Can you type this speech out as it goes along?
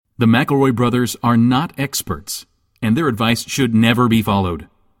The McElroy brothers are not experts, and their advice should never be followed.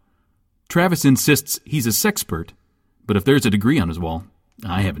 Travis insists he's a sexpert, but if there's a degree on his wall,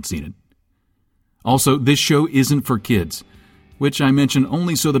 I haven't seen it. Also, this show isn't for kids, which I mention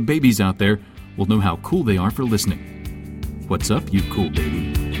only so the babies out there will know how cool they are for listening. What's up, you cool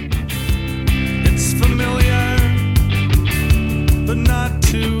baby? It's familiar, but not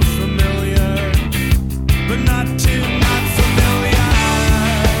too familiar, but not too not familiar.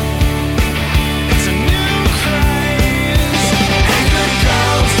 It's a new craze. Hey, good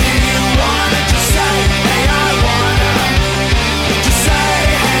girls, do you wanna just say, hey, I wanna? Just say,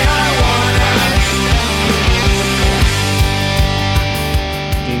 hey, I wanna.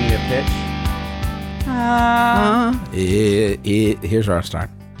 Do you need a pitch? Here's where I start.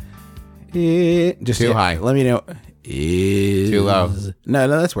 Just Too high. Let me know. Too low. No,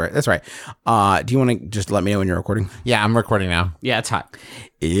 that's right. That's right. Do you want to just let me know when you're recording? Yeah, I'm recording now. Yeah, it's hot.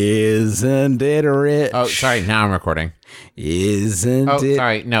 Isn't it rich? Oh, sorry. Now I'm recording. Isn't it?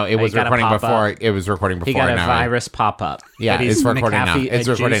 Sorry. No, it was got a recording pop-up. before. It was recording before. He got a now. virus pop up. Yeah, But he's it's recording now. McAfee, It's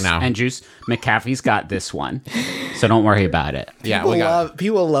recording Juice, now. And Juice McAfee's got this one, so don't worry about it. Yeah, we got.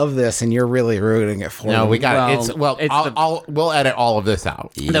 People love this, and you're really ruining it for No, them. we got. Well, We'll edit all of this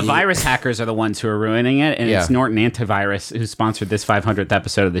out. The virus hackers are the ones who are ruining it, and Yeah. it's Norton Antivirus who sponsored this 500th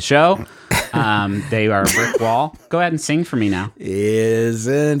episode of the show. They are a brick wall. Go ahead and sing for me now.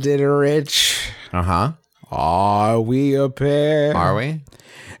 Isn't it rich? Uh-huh. Are we a pair? Are we?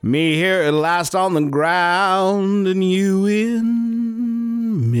 Me here at last on the ground, and you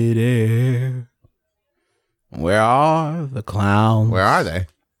in midair. Where are the clowns? Where are they?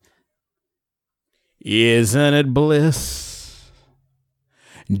 Isn't it bliss?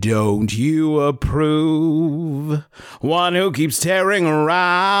 Don't you approve? One who keeps tearing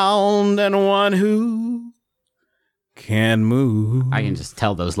around, and one who can move. I can just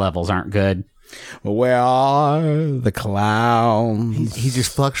tell those levels aren't good. Where are the clowns? He's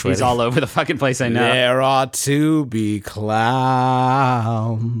just fluctuating. He's all over the fucking place, I know. There ought to be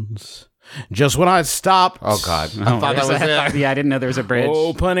clowns. Just when I stopped. Oh, God. Oh, I thought that was it. Yeah, I didn't know there was a bridge.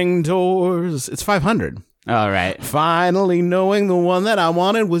 Opening doors. It's 500. All right. Finally knowing the one that I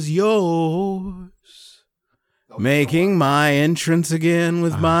wanted was yours. Making my entrance again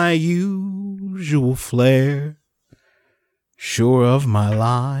with my usual flair. Sure of my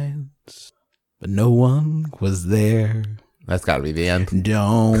lines, but no one was there. That's got to be the end.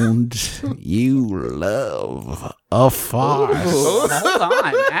 Don't you love a farce? Hold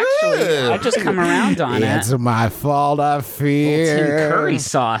on. Actually, I just come around on It's it. my fault, I Tim fear. curry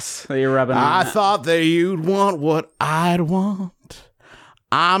sauce that you're rubbing I on. thought that you'd want what I'd want.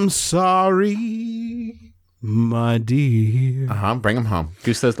 I'm sorry, my dear. Uh-huh. Bring him home.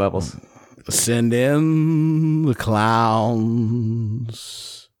 Goose those levels. Send in the clowns.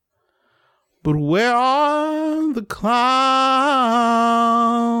 But where are the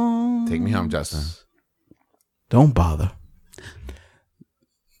clowns? Take me home, Justin. Don't bother.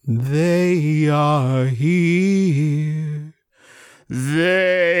 They are here.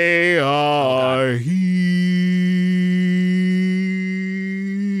 They are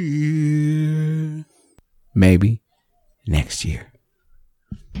here. Maybe next year.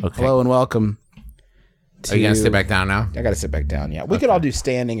 Okay. Hello and welcome. Are you going to sit back down now? I got to sit back down. Yeah, we could all do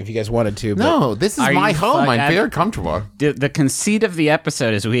standing if you guys wanted to. But No, this is Are my you home. I'm fucking- very comfortable. The conceit of the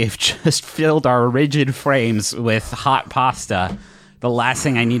episode is we have just filled our rigid frames with hot pasta. The last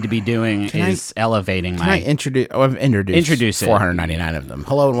thing I need to be doing is elevating Can I my... introduce? Oh, I've introduced. Introduce it. 499 of them.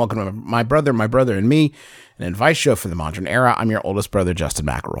 Hello and welcome to my brother, and me, an advice show for the modern era. I'm your oldest brother, Justin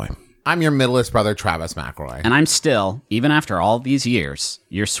McElroy. I'm your middlest brother, Travis McElroy. And I'm still, even after all these years,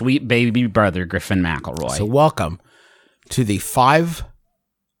 your sweet baby brother, Griffin McElroy. So welcome to the 500th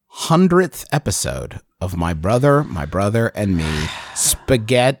episode of My Brother, and Me,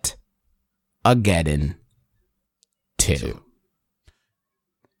 Spaghettageddon 2.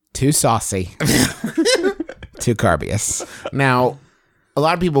 Too saucy. Too Carbious. Now, a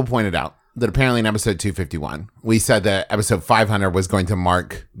lot of people pointed out that apparently in episode 251, we said that episode 500 was going to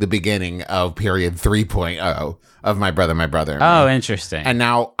mark the beginning of period 3.0 of My Brother, and Oh, Me. interesting. And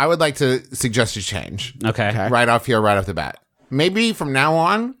now I would like to suggest a change. Okay. Right off the bat. Maybe from now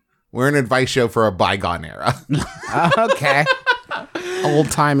on, we're an advice show for a bygone era. Okay. Old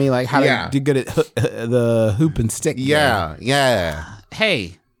timey, like how Yeah. to do good at the hoop and stick. game. Yeah.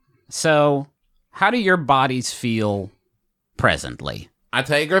 Hey, so how do your bodies feel presently? I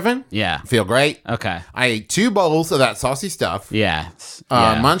tell you, Griffin. Yeah. Feel great. Okay. I ate 2 bowls of that saucy stuff. Yeah.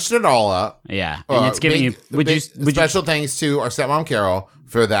 Munched it all up. Yeah. And it's giving you. Would you? Special thanks to our stepmom Carol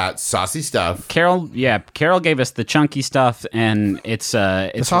for that saucy stuff. Carol gave us the chunky stuff, and it's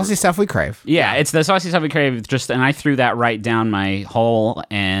The saucy stuff we crave. Yeah, it's the saucy stuff we crave. And I threw that right down my hole,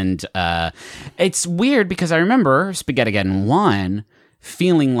 and it's weird because I remember Spaghettageddon 1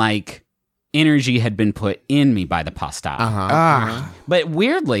 feeling like energy had been put in me by the pasta. But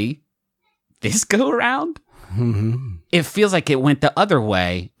weirdly, this go around, it feels like it went the other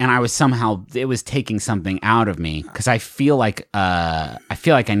way, and it was taking something out of me because I feel like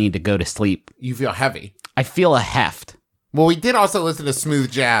I need to go to sleep. You feel heavy. I feel a heft. Well, we did also listen to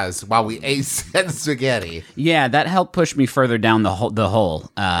smooth jazz while we ate said spaghetti. Yeah, that helped push me further down the hole.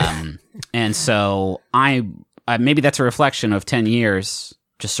 And so maybe that's a reflection of 10 years,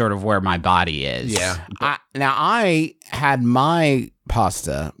 just sort of where my body is. Yeah. Now I had my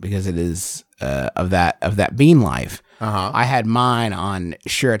pasta because it is of that bean life. I had mine on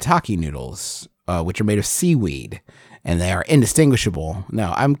shirataki noodles, which are made of seaweed, and they are indistinguishable.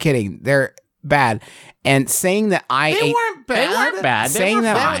 No, I'm kidding. They're bad. And saying that They weren't bad. They weren't bad. Saying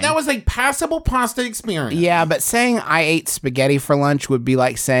That was a passable pasta experience. Yeah, but saying I ate spaghetti for lunch would be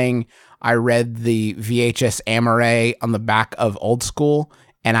like saying I read the VHS Amore on the back of Old School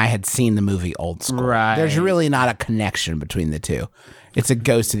and I had seen the movie Old School. Right. There's really not a connection between the two. It's a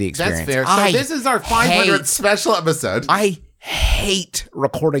ghost of the experience. That's fair. So this is our 500th special episode. I hate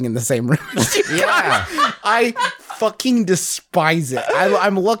recording in the same room as you Yeah. guys. I fucking despise it.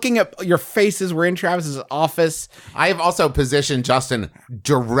 I'm looking at your faces. We're in Travis's office. I have also positioned Justin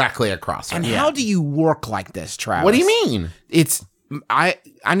directly across from And him. how do you work like this, Travis? What do you mean? It's I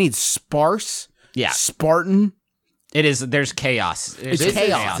need sparse, Spartan. It is. There's chaos. It's This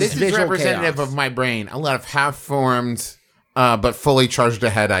chaos. This is Visual representative chaos. of my brain. A lot of half-formed, but fully charged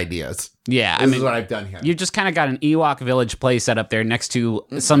ahead ideas. Yeah, This is what I've done here. You just kind of got an Ewok village play set up there next to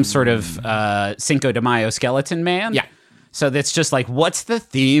some sort of Cinco de Mayo skeleton man. Yeah. So that's just like, what's the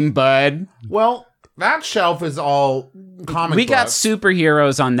theme, bud? Well, that shelf is all comic We got books.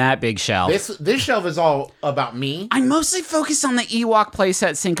 superheroes on that big shelf. This shelf is all about me. I mostly focus on the Ewok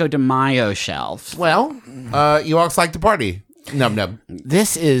playset Cinco de Mayo shelf. Well, Ewoks like to party. Nub nub.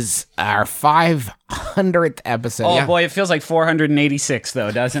 This is our 500th episode. Oh boy, it feels like 486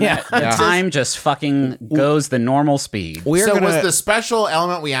 though, doesn't it? The time just fucking goes the normal speed. Was the special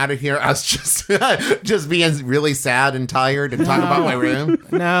element we added here us just being really sad and tired and talking about my room?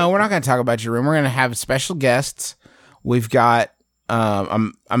 No, we're not going to talk about your room. We're going to have special guests. We've got.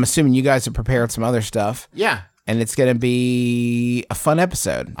 I'm assuming you guys have prepared some other stuff. Yeah. And it's going to be a fun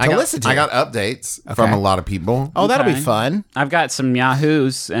episode to listen to. I got updates from a lot of people. Oh, that'll be Okay. fun. I've got some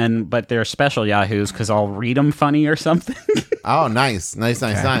Yahoos, but they're special Yahoos because I'll read them funny or something. Oh, nice. Hey,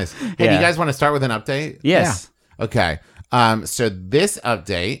 Yeah. do you guys want to start with an update? Yes. Okay. So this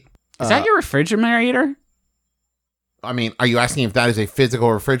update, Is that your refrigerator? I mean, are you asking if that is a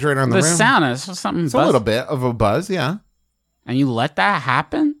physical refrigerator in the The room? sound is something. It's a little bit of a buzz, yeah. And you let that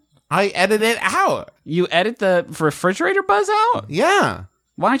happen? I edit it out. You edit the refrigerator buzz out? Yeah.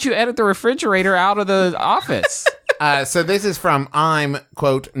 Why don't you edit the refrigerator out of the office? So this is from I'm,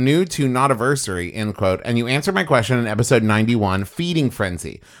 quote, new to notiversary, end quote, and you answered my question in episode 91, Feeding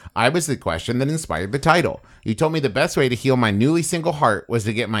Frenzy. I was the question that inspired the title. You told me the best way to heal my newly single heart was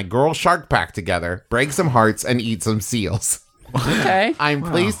to get my girl shark pack together, break some hearts, and eat some seals. Okay. I'm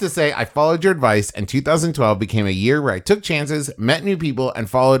pleased to say I followed your advice, and 2012 became a year where I took chances, met new people,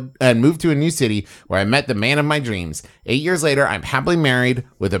 and moved to a new city where I met the man of my dreams. 8 years later, I'm happily married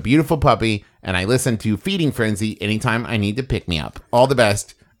with a beautiful puppy, and I listen to Feeding Frenzy anytime I need to pick me up. All the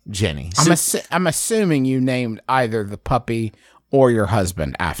best, Jenny. I'm assuming you named either the puppy or your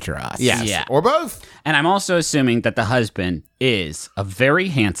husband after us. Yes. Yeah. Or both. And I'm also assuming that the husband is a very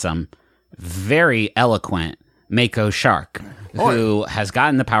handsome, very eloquent Mako shark who has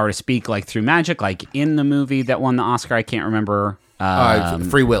gotten the power to speak like through magic, like in the movie that won the Oscar. I can't remember.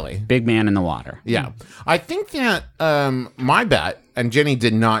 Free Willy. Big Man in the Water. Yeah. I think that my bet, and Jenny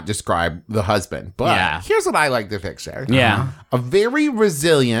did not describe the husband, but Yeah. here's what I like to picture. Yeah. A very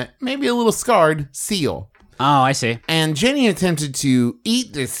resilient, maybe a little scarred seal. Oh, I see. And Jenny attempted to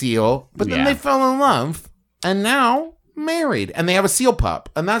eat the seal, but then Yeah. they fell in love and now married. And they have a seal pup.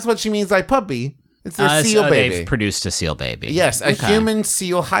 And that's what she means by puppy. It's their seal so baby. They've produced a seal baby. Yes, a Okay. human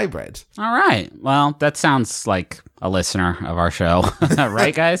seal hybrid. All right. Well, that sounds like a listener of our show,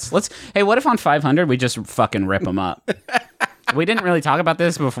 right, guys? Hey, what if on 500 we just fucking rip them up? We didn't really talk about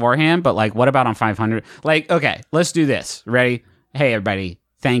this beforehand, but like, what about on 500? Like, okay, let's do this. Ready? Hey, everybody.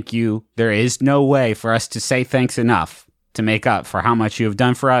 Thank you. There is no way for us to say thanks enough to make up for how much you have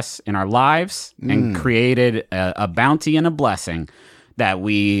done for us in our lives and created a bounty and a blessing that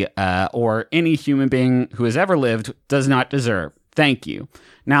we or any human being who has ever lived does not deserve. Thank you.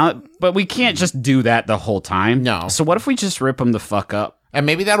 Now, but we can't just do that the whole time. No. So what if we just rip them the fuck up? And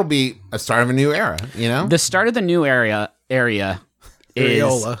maybe that'll be a start of a new era, you know? The start of the new area is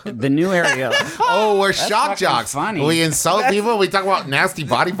Areola. the new area. Oh, we're shock jocks. funny. We insult people. We talk about nasty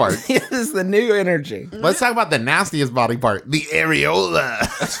body parts. This is the new energy. Let's talk about the nastiest body part, the areola.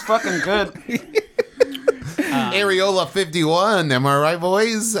 It's fucking good. Areola 51. Am I right,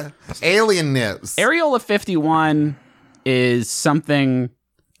 boys? Alien nips. Areola 51 is something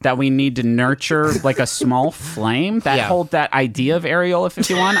that we need to nurture, like a small flame that hold that idea of Areola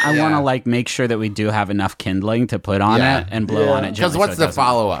 51. I want to like make sure that we do have enough kindling to put on it and blow on it. Because gently what's so it the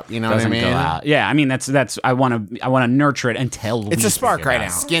follow up? You know what I doesn't mean? go out. Yeah, I mean that's I want to nurture it until It's we a spark figure it right out.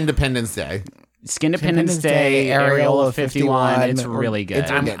 now. Skin Dependence Day. Skin Independence Day, Areola 51. It's really good.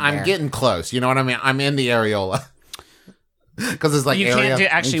 I'm getting close. You know what I mean? I'm in the areola. Because it's like you area. can't do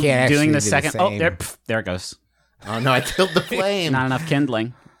actually can't doing actually the do the second. same. Oh, there it goes. Oh no, I killed the flame. Not enough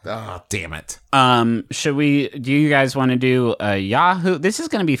kindling. Oh, damn it. Should we? Do you guys want to do a Yahoo? This is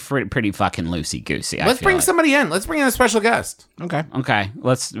going to be pretty fucking loosey goosey. Let's bring somebody in. Let's bring in a special guest. Okay. Okay,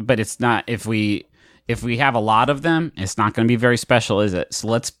 let's. But it's not if we have a lot of them, it's not going to be very special, is it? So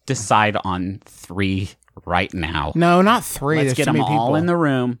let's decide on 3 right now. No, not 3. Let's There's get too them many all people. in the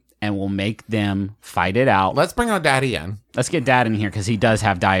room, and we'll make them fight it out. Let's bring our daddy in. Let's get Dad in here because he does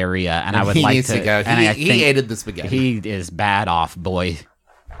have diarrhea, and I would He like needs to go. And I He think hated the spaghetti. He is bad off, boy.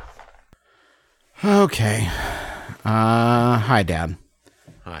 Okay. Hi, Dad.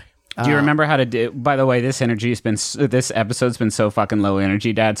 Hi. Do you remember how to do? By the way, this episode's been so fucking low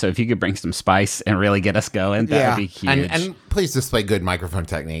energy, Dad. So if you could bring some spice and really get us going, that would be huge. And please display good microphone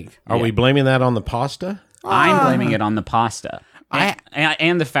technique. Are we blaming that on the pasta? I'm blaming it on the pasta.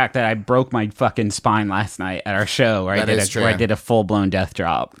 And the fact that I broke my fucking spine last night at our show where I did a full-blown death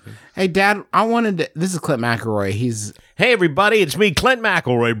drop. Hey, Dad, this is Clint McElroy. He's... Hey, everybody, it's me, Clint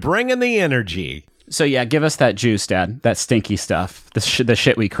McElroy, bringing the energy. So yeah, give us that juice, Dad. That stinky stuff. The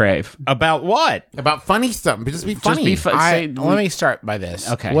shit we crave. About what? About funny stuff. Just be funny. Let me start by this.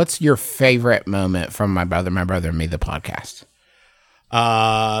 Okay. What's your favorite moment from My Brother and Me, the podcast?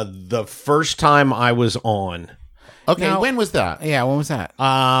 The first time I was on. Okay, Now- when was that? Yeah, when was that?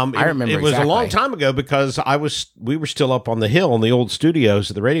 I remember it was a long exactly. time ago because we were still up on the hill in the old studios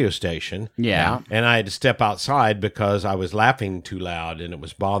at the radio station. Yeah. And I had to step outside because I was laughing too loud and it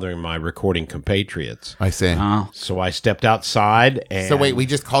was bothering my recording compatriots. I see. So I stepped outside and So wait, we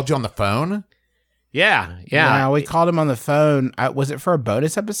just called you on the phone? Yeah. We called him on the phone. Was it for a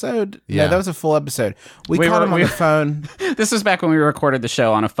bonus episode? Yeah. No, that was a full episode. We We called were- him on we- the phone. This was back when we recorded the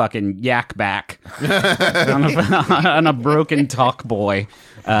show on a fucking yak back, on a broken talk boy.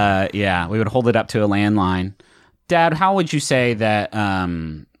 Yeah, we would hold it up to a landline. Dad, how would you say that?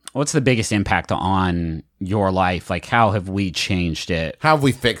 What's the biggest impact on your life? Like, how have we changed it? How have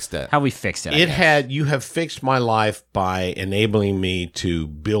we fixed it? How have we fixed it? I guess? You have fixed my life by enabling me to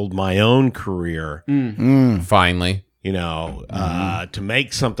build my own career, Finally. you know, to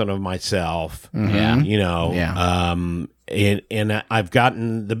make something of myself, Yeah. you know, Yeah. and I've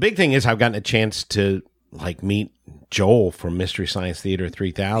gotten, the big thing is I've gotten a chance to like meet Joel from Mystery Science Theater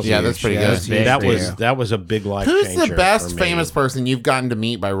 3000. Yeah, that's pretty good. big That for was you. that was a big life Who's changer the best for me. famous person you've gotten to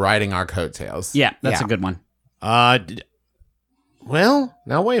meet by riding our coattails? Yeah, that's Yeah. a good one. Well,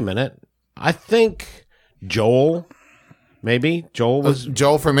 now wait a minute. I think Joel, maybe Joel was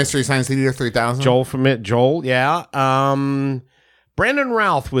Joel from Mystery Science Theater 3000? Joel from it. Joel, yeah. Brandon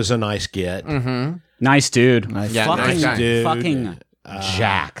Routh was a nice get. Nice dude. Yeah, fucking, nice guy. Dude. fucking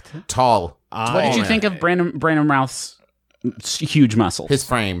jacked. Tall. What did you think of Brandon Routh's huge muscles? His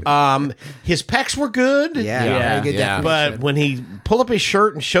frame. His pecs were good. Yeah. Yeah. Very good Yeah. definition. But when he pulled up his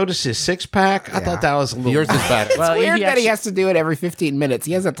shirt and showed us his 6-pack, I thought that was a little. Yours is better. Well, It's weird he that actually- he has to do it every 15 minutes.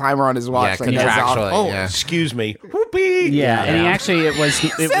 He has a timer on his watch. Yeah, that goes off. contractually. Oh, Yeah. excuse me. Whoopee. Yeah, and he actually it was He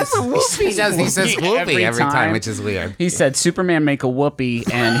says whoopee every time, which is weird. He said Superman make a whoopee,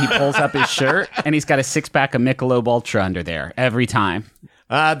 and he pulls up his shirt, and he's got a 6-pack of Michelob Ultra under there every time.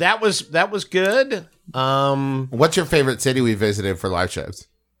 That was good. What's your favorite city we visited for live shows?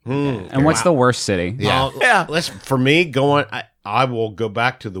 And what's the worst city? Yeah. Let's for me I will go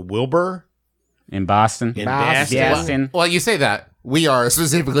back to the Wilbur In Boston? in Boston. Boston. Boston. Well, you say that. We are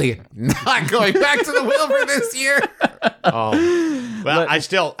specifically not going back to the Wilbur this year. Well, I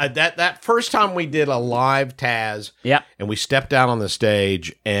still that first time we did a live Taz, Yep. and we stepped out on the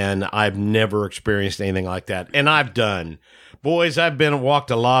stage, and I've never experienced anything like that. And I've done Boys, I've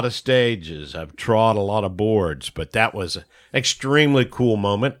walked a lot of stages. I've trod a lot of boards, but that was an extremely cool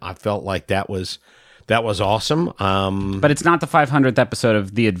moment. I felt like that was awesome. But it's not the 500th episode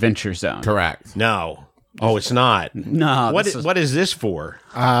of The Adventure Zone. Correct. No. Oh, it's not. No. What is this for?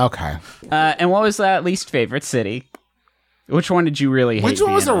 Okay. And what was that least favorite city? Which one did you really hate? Which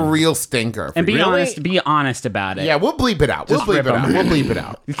one was being a on? real stinker? And be Really? honest about it. Yeah, we'll bleep it out. We'll bleep rip it out. 'em. We'll bleep it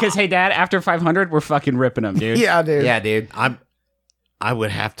out. Because, hey, Dad, after 500, we're fucking ripping them, dude. Yeah, dude. Yeah, dude. I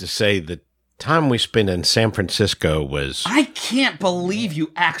would have to say the time we spent in San Francisco was I can't believe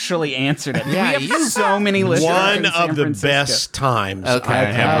you actually answered it. Yeah, we have so many listeners one in of San the Francisco. best times Okay,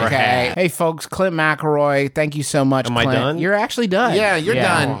 I've ever Okay. had. Hey, folks, Clint McElroy, thank you so much, Am I Clint. done? You're actually done. Yeah, you're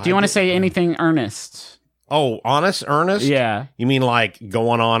Yeah. done. Do you want to say anything earnest? Oh, Ernest? Yeah. You mean like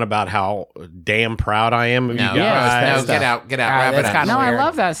going on about how damn proud I am of you No, guys? no, get out. Ah, Wrap it that's up. kinda No, I weird.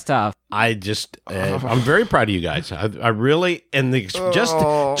 love that stuff. I just, I'm very proud of you guys. I really, and just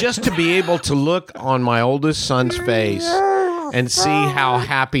to be able to look on my oldest son's face and see how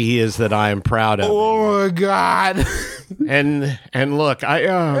happy he is that I am proud of him. Oh, my God. And look, I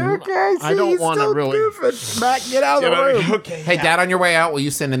don't want to really. Matt, get out of the room. Okay. Hey, Dad, on your way out, will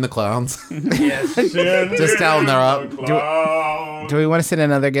you send in the clowns? Yes. Just tell them they're up. Do we want to send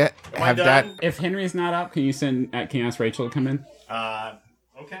another get? Have that? If Henry's not up, can you ask Rachel to come in?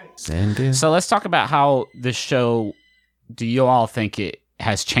 Okay. Send in. So let's talk about how the show, do you all think it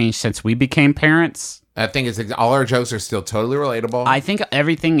has changed since we became parents? I think all our jokes are still totally relatable. I think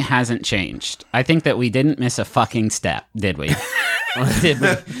everything hasn't changed. I think that we didn't miss a fucking step, did we? Did we?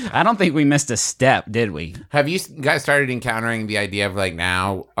 I don't think we missed a step, did we? Have you guys started encountering the idea of like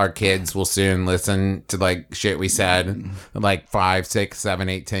now our kids will soon listen to like shit we said like 5, 6, 7,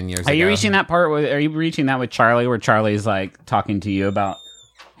 8, 10 years ago? Are you reaching that part? Are you reaching that with Charlie, where Charlie's like talking to you about,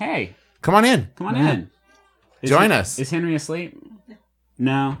 hey, Come on in. come on in. Join us. Is Henry asleep?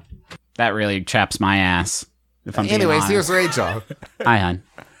 No. That really chaps my ass. If I'm being Anyways, honest. here's Rachel. Hi, hon.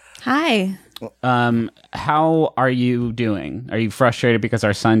 Hi. How are you doing? Are you frustrated because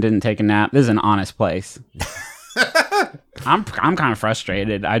our son didn't take a nap? This is an honest place. I'm kind of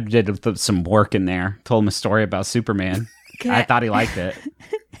frustrated. I did some work in there. Told him a story about Superman. I thought he liked it.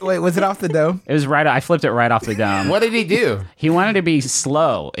 Wait, was it off the dome? It was right. I flipped it right off the dome. What did he do? He wanted to be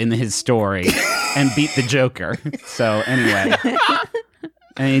slow in his story and beat the Joker. So anyway,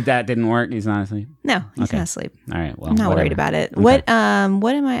 and that didn't work. He's not asleep. No, he's Okay. not asleep. All right. Well, I'm not whatever. worried about it. Okay. What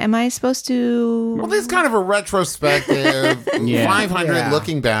am I supposed to Well, this is kind of a retrospective, Yeah. 500 Yeah.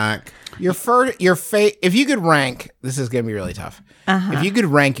 looking back. If you could rank, this is gonna be really tough. If you could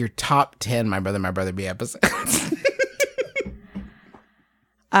rank your top 10 My Brother Be episodes.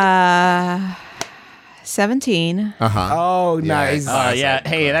 17? Oh, nice. Yeah.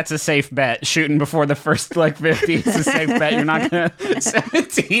 Hey, that's a safe bet. Shooting before the first 50 is a safe bet. You're not gonna.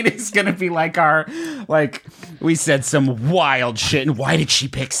 17 is gonna be like our we said some wild shit. And why did she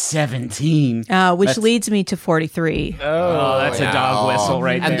pick 17? Which leads me to 43. Oh, that's a dog whistle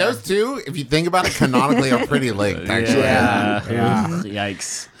right And there. those two, if you think about it, canonically are pretty linked, actually. Ugh,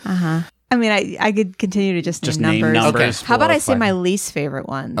 yikes. I mean, I could continue to just Name name numbers. numbers. How about I say for- my least favorite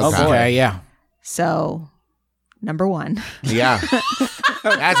ones? Okay. Okay, yeah. So, number 1. Yeah.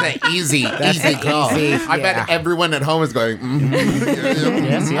 That's an easy call. easy, I bet yeah. everyone at home is going,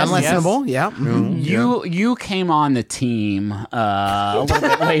 Yes, Unlistenable, yeah. You came on the team a little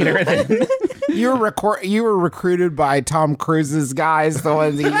bit later than You were recruited by Tom Cruise's guys, the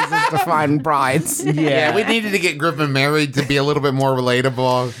ones he uses to find brides. Yeah, we needed to get Griffin married to be a little bit more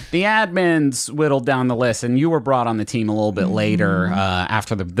relatable. the admins whittled down the list, and you were brought on the team a little bit later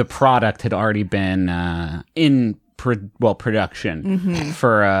after the product had already been in production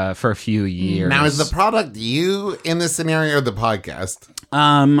for a few years. Now, is the product you in this scenario or the podcast?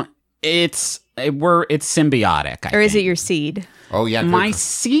 it's symbiotic. Or is it your seed? Oh, yeah. my good.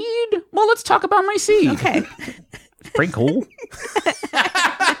 seed? Well, let's talk about my seed. Okay. Pretty cool.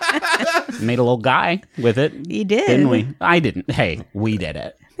 Made a little guy with it, You did. didn't we? I didn't. Hey, we did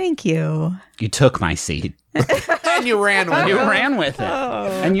it. Thank you. You took my seed. And you ran with You it. ran with it,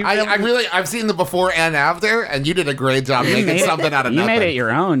 and you. I've seen the before and after, and you did a great job making made it- something out of you nothing. made it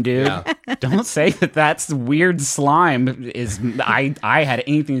your own, dude. Yeah. Don't say that's weird slime. I had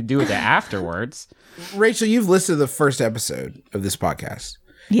anything to do with it afterwards. Rachel, you've listened to the first episode of this podcast.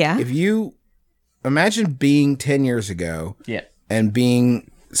 Yeah. If you imagine being 10 years ago Yeah. and being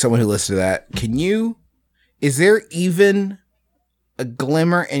someone who listened to that, is there even a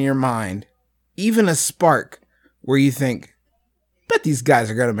glimmer in your mind, even a spark, where you think, bet these guys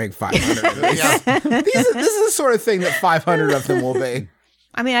are going to make 500 of these. This is the sort of thing that 500 of them will be.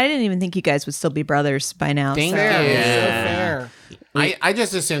 I mean, I didn't even think you guys would still be brothers by now. Thank so. you. So fair. there. I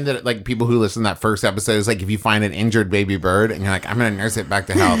just assumed that like people who listen to that first episode is like if you find an injured baby bird and you're like, I'm gonna nurse it back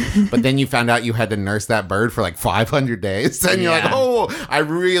to health, but then you found out you had to nurse that bird for like 500 days, and you're like, oh, I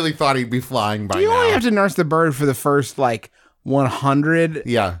really thought he'd be flying by You now. only have to nurse the bird for the first like 100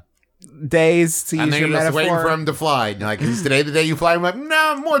 yeah. days to And use then your you're just waiting metaphor. for him to fly. And you're like, is today the day you fly? I'm like,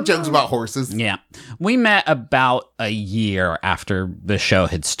 no, more jokes about horses. Yeah. We met about a year after the show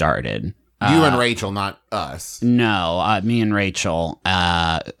had started. You and Rachel, not us. No, me and Rachel,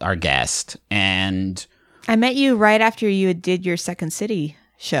 our guest. And I met you right after you did your Second City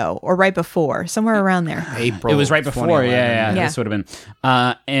show, or right before, somewhere around there. April. it was right before. 2011. Yeah. Yeah. This would have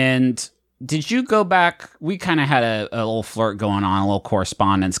been. And did you go back? We kind of had a little flirt going on, a little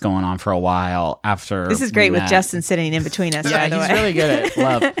correspondence going on for a while after. This is great we with met. Justin sitting in between us, Yeah, by the he's way. really good at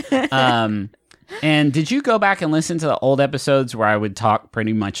love. And did you go back and listen to the old episodes where I would talk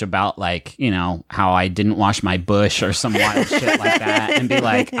pretty much about like, you know, how I didn't wash my bush or some wild shit like that and be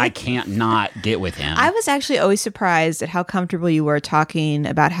like, I can't not get with him. I was actually always surprised at how comfortable you were talking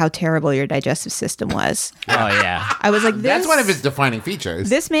about how terrible your digestive system was. Oh, yeah. I was like, That's one of his defining features.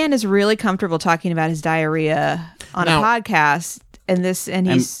 This man is really comfortable talking about his diarrhea on Now- a podcast, and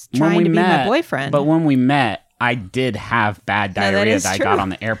he's when trying we to be met- my boyfriend. But when we met, I did have bad No, that diarrhea is that I true. got on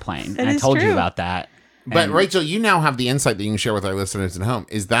the airplane. That And I is told you true. about that. But And- Rachel, you now have the insight that you can share with our listeners at home.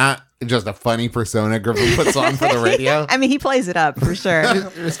 Is that just a funny persona Griffin puts on for the radio? I mean, he plays it up for sure.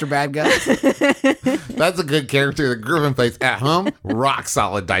 Mr. Bad Guy. That's a good character that Griffin plays at home. Rock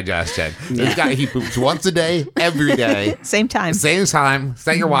solid digestion. This guy, he poops once a day, every day, Same time. same time.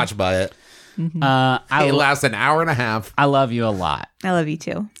 Set your watch by it. I It lasts an hour and a half. love you a lot. I love you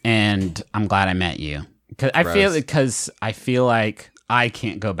too. And I'm glad I met you. Because I feel like I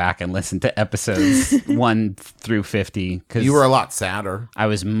can't go back and listen to episodes 1 through 50 because You were a lot sadder. I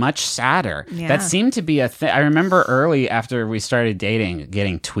was much sadder. Yeah. That seemed to be a thing. I remember early after we started dating,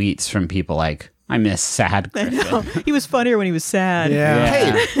 getting tweets from people like, "I miss sad Griffin." He was funnier when he was sad. Yeah.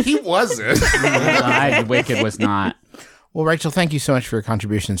 Hey, he wasn't. Wicked was not. Well, Rachel, thank you so much for your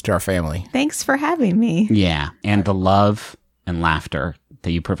contributions to our family. Thanks for having me. Yeah, and the love and laughter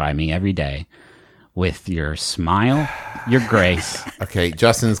that you provide me every day with your smile, your grace. Okay,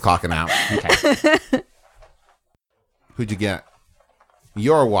 Justin's clocking out. Okay. Who'd you get?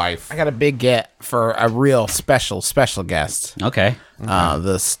 Your wife. I got a big get for a real special guest. Okay.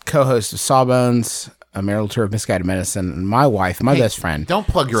 The co-host of Sawbones, a marital tour of misguided medicine, and my wife, my best friend. Don't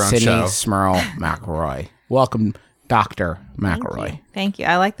plug your own Sydney show. Smurl McElroy. Welcome, Dr. McElroy. Thank you.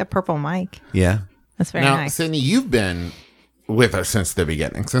 I like the purple mic. Yeah. That's very Now, nice. Sydney, you've been with us since the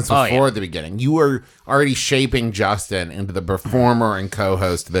beginning, since Oh, before yeah. the beginning. You were already shaping Justin into the performer and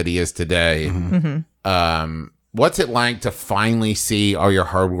co-host that he is today. What's it like to finally see all your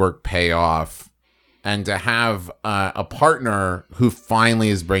hard work pay off and to have a partner who finally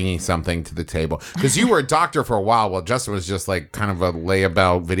is bringing something to the table? Because you were a doctor for a while Justin was just like kind of a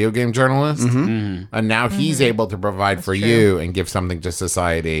layabout video game journalist. And now he's able to provide for you and give something to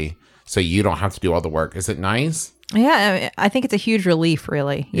society so you don't have to do all the work. Is it nice? Yeah, I think it's a huge relief,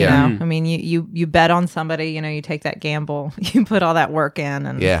 really. You Yeah. know, I mean, you bet on somebody. You know, you take that gamble, you put all that work in,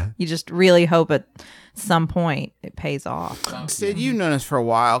 and you just really hope at some point it pays off. Sid, you've known us for a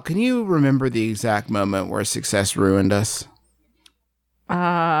while. Can you remember the exact moment where success ruined us?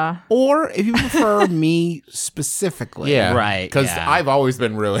 Or if you prefer me specifically. Right, Because yeah. I've always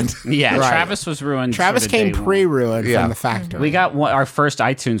been ruined. Yeah, Right. Travis was ruined. Travis sort of came day one. pre-ruined Yeah. from the factory. We got our first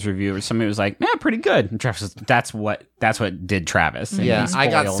iTunes review where somebody was like, "Yeah, pretty good." And Travis was, that's what did Travis. And Yeah, he I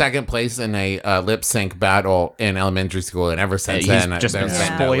got spoiled- second place in a lip sync battle in elementary school, and ever since He's then, just there's been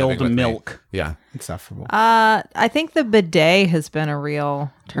been no living spoiled with me. milk. Yeah, insufferable. I think the bidet has been a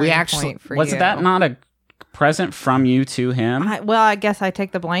real turning actually- point for Was you. that not a present from you to him? I guess I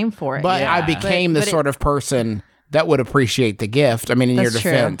take the blame for it. But yeah. I became But the it- sort of person that would appreciate the gift. I mean, in your That's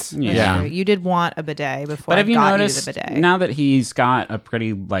true. defense. Yeah. That's true. You did want a bidet before But I have you got noticed you the bidet. now that he's got a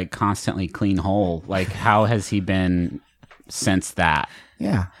pretty like constantly clean hole? Like, how has he been since that?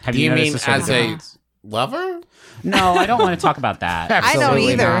 Yeah. Have Do you noticed mean a sort of as a difference? lover? No, I don't want to talk about that. I don't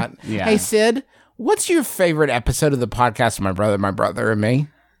Absolutely either. not. Yeah. Hey, Sid, what's your favorite episode of the podcast, My Brother, and Me?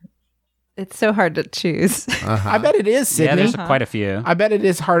 It's so hard to choose. I bet it is, Yeah, Sydney. there's quite a few. I bet it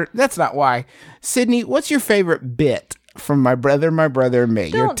is hard. That's not why. Sydney, what's your favorite bit from My Brother, and Me?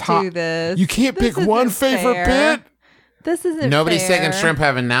 Your Don't top. do this. You can't This pick one isn't favorite fair. bit. This isn't Nobody's fair. taking shrimp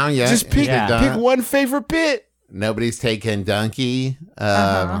heaven now yet. Just pick, Yeah. pick one favorite bit. Nobody's taking donkey.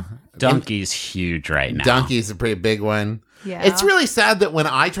 Donkey's huge right now. Donkey's a pretty big one. Yeah. It's really sad that when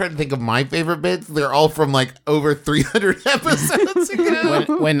I try to think of my favorite bits, they're all from like over 300 episodes ago.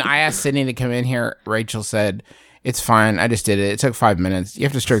 When I asked Sydney to come in here, Rachel said, It's fine. I just did it. It took 5 minutes. You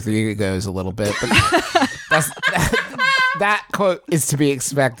have to stroke the egos a little bit, but that quote is to be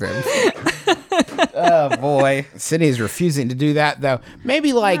expected. Oh boy, Sydney is refusing to do that though.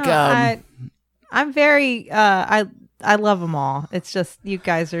 Maybe like I'm very I love them all. It's just you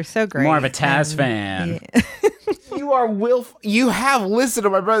guys are so great. More of a Taz fan. Yeah. you are you have listened to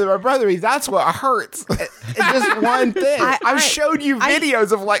my brother. That's what hurts. It's just one thing. I've showed you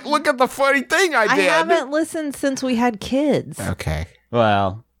videos of like, look at the funny thing I did. I haven't listened since we had kids. Okay.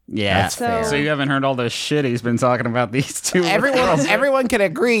 Well, yeah. That's fair. So you haven't heard all the shit he's been talking about these two. Everyone can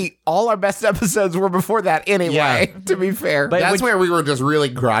agree all our best episodes were before that anyway, to be fair. But that's where we were just really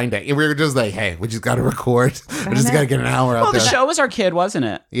grinding. We were just like, hey, we just got to record. We just got to get an hour out Well, there. the show was our kid, wasn't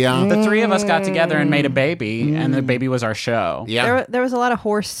it? Yeah. The three of us got together and made a baby, and the baby was our show. Yeah. There was a lot of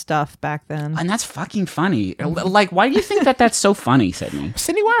horse stuff back then. And that's fucking funny. Like, why do you think that that's so funny, Sydney?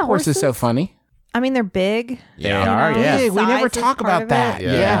 Sydney, why are horses so funny? I mean, they're big. They are, yeah. Big. We never Size is talk part about of that. it,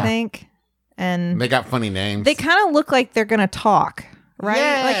 Yeah. I think. And They got funny names. they kind of look like they're gonna talk, right?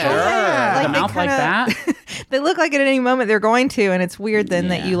 Yeah. Like, With a they mouth like kinda- that? They look like at any moment they're going to, and it's weird then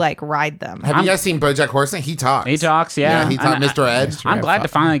that you like ride them. Have you guys seen BoJack Horseman? He talks. He talks, yeah. He talks, And Mr. Ed. I'm glad to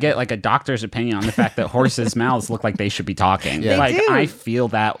finally get like a doctor's opinion on the fact that horses' mouths look like they should be talking. Yeah. They Like do. I feel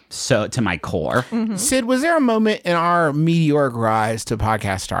that so to my core. Sid, was there a moment in our meteoric rise to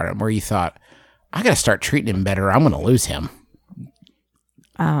podcast stardom where you thought, I got to start treating him better. I'm going to lose him?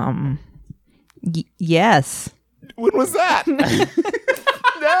 Yes. When was that?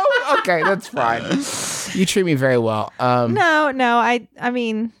 No? Okay, that's fine. You treat me very well. No. I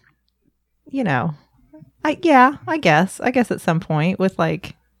mean, you know, I guess at some point with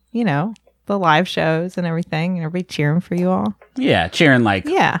like, you know, the live shows and everything, and everybody cheering for you all. Yeah, cheering like,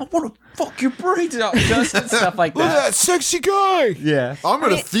 Yeah. I want to fuck your brains out, Justin, stuff like Look at that. that sexy guy. Yeah. I'm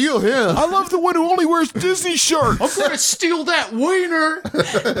going to steal him. I love the one who only wears Disney shirts. I'm gonna steal that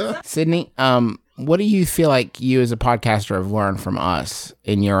wiener. Sydney, what do you feel like you as a podcaster have learned from us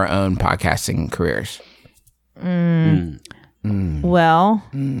in your own podcasting careers? Well,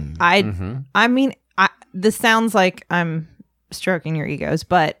 I mean, this sounds like I'm stroking your egos,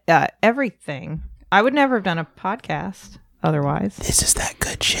 but everything. I would never have done a podcast otherwise. This is that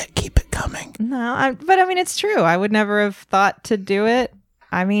good shit. Keep it coming. No, but I mean, it's true. I would never have thought to do it.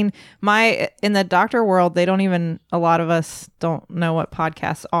 I mean, in the doctor world, a lot of us don't know what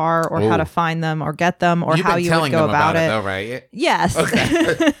podcasts are or how to find them or get them or You've how been you telling would go them about it, it. though, right? Yes.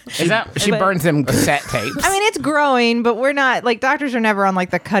 She burns them cassette tapes. I mean, it's growing, but we're not like doctors are never on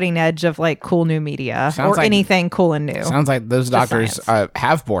like the cutting edge of like cool new media Sounds or like- anything cool and new. Sounds like those doctors science.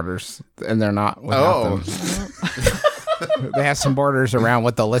 have borders, and they're not without them. They have some borders around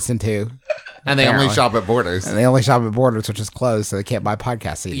what they'll listen to. And they only Apparently. shop at Borders. And they only shop at Borders, which is closed, so they can't buy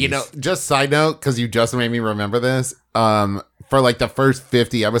podcast CDs. You know, just side note, because you just made me remember this. For like the first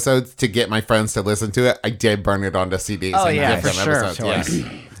 50 episodes, to get my friends to listen to it, I did burn it onto CDs. Oh, and yeah, different for sure. episodes.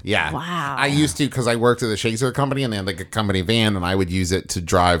 Yeah. Yeah. Wow. I used to, because I worked at the Shakespeare company and they had like a company van, and I would use it to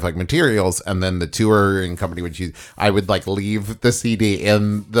drive like materials, and then the touring company would use, I would like leave the CD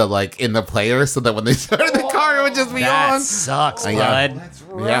in the player so that when they started the car, it would just be That on. sucks, I bud.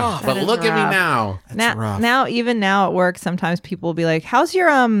 know. Yeah. But is look at me rough. now. Now, even now at work, sometimes people will be like, "How's your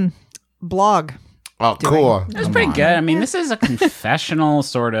blog?" Oh, cool. It was pretty good. I mean, this is a confessional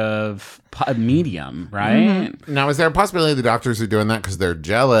sort of medium, right? Now, is there a possibility the doctors are doing that because they're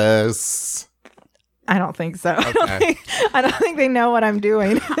jealous? I don't think so. Okay. I don't think they know what I'm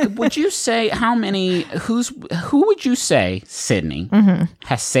doing. Would you say who would you say, Sydney,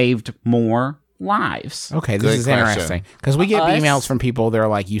 has saved more lives? Okay, this Good is question. interesting. Because we get Us? emails from people, they're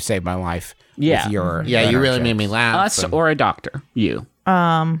like, you saved my life. Yeah. With your Yeah, you really internships. made me laugh. Us or a doctor? You.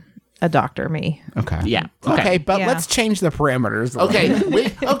 A doctor, me. Okay. Yeah. Okay, but Yeah. let's change the parameters. a Okay,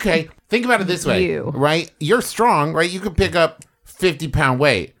 little. okay. Think about it this way, You. right? You're strong, right? You could pick up 50-pound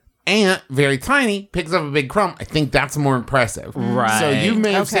weight. Ant, very tiny, picks up a big crumb. I think that's more impressive. Right. So you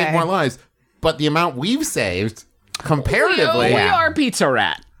may have saved Okay. more lives, but the amount we've saved comparatively, We are Pizza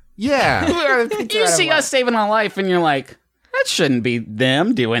Rat. yeah. You see us saving a life, and you're like, that shouldn't be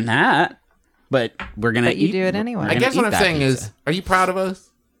them doing that. But we're gonna But you eat- do it anyway. we're I gonna guess what eat I'm that saying pizza. is, are you proud of us?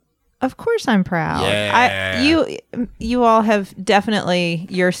 Of course, I'm proud. Yeah. You all have definitely,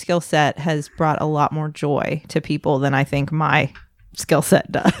 your skill set has brought a lot more joy to people than I think my skill set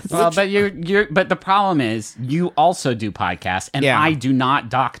does. Well, but the problem is you also do podcasts, and Yeah. I do not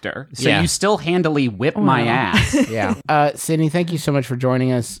doctor. So Yeah. you still handily whip my ass. Yeah. Sydney, thank you so much for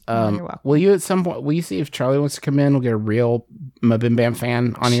joining us. You're welcome. Will you at some point, will you see if Charlie wants to come in? We'll get a real MBMBaM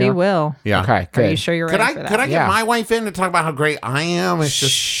fan on She here. will. Yeah. Okay, good. Are you sure you're Could ready I for that? could I get Yeah. my wife in to talk about how great I am? It's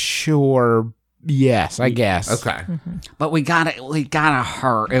just Sure, Yes, I guess. Okay. But we gotta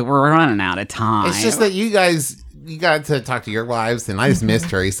hurry. We're running out of time. It's just that you got to talk to your wives, and I just miss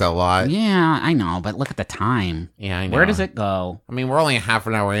Teresa a lot. Yeah, I know, but look at the time. Yeah, I know. Where does it go? I mean, we're only half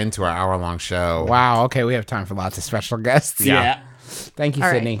an hour into our hour-long show. Wow. Okay, we have time for lots of special guests. Yeah. Thank you,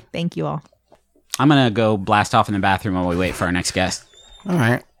 All Sydney. right. Thank you all. I'm gonna go blast off in the bathroom while we wait for our next guest. All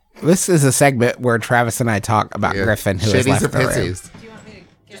right. This is a segment where Travis and I talk about Griffin, who has Shitties left or the room. pissies?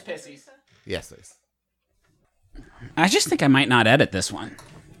 Just pissies. Yes, please. I just think I might not edit this one.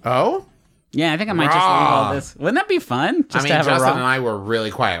 Oh? Yeah, I think I might just leave all this. Wouldn't that be fun? Just I mean, to have Justin a and raw... I were really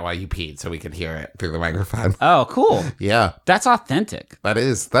quiet while you peed, so we could hear it through the microphone. Oh, cool. Yeah, That's authentic.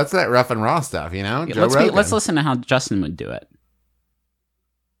 that's that rough and raw stuff, you know? Joe Let's Rogan. listen to how Justin would do it.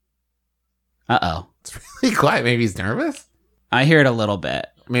 Uh-oh. It's really quiet. Maybe he's nervous? I hear it a little bit.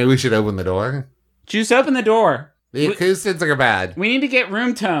 Maybe we should open the door. Juice, open the door. The acoustics are bad. We need to get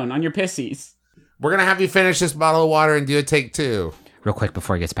room tone on your pissies. We're going to have you finish this bottle of water and do a take 2. Real quick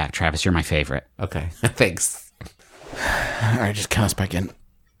before he gets back, Travis, you're my favorite. Okay. Thanks. All right, just count us back in.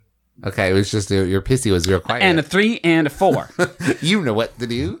 Okay, it was just your pissy was real quiet. And a 3 and a 4. You know what to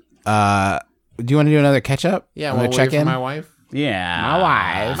do. Do you want to do another catch up? Yeah, Want we'll to wait check for in? my wife.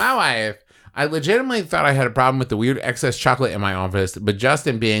 Yeah. My wife. I legitimately thought I had a problem with the weird excess chocolate in my office, but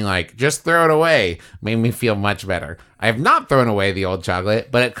Justin being like, just throw it away, made me feel much better. I have not thrown away the old chocolate,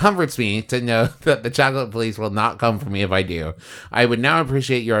 but it comforts me to know that the chocolate police will not come for me if I do. I would now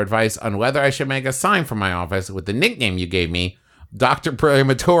appreciate your advice on whether I should make a sign for my office with the nickname you gave me, Dr.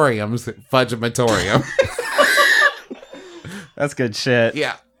 Prohibitorium's Fudgematorium. That's good shit.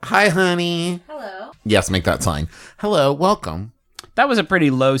 Yeah. Hi, honey. Hello. Yes, make that sign. Hello, welcome. That was a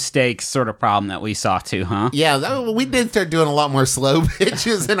pretty low stakes sort of problem that we saw too, huh? Yeah, we did start doing a lot more slow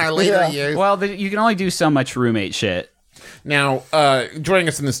pitches in our later years. Well, you can only do so much roommate shit. Now, joining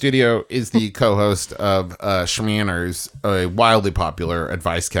us in the studio is the co-host of Schmanners, a wildly popular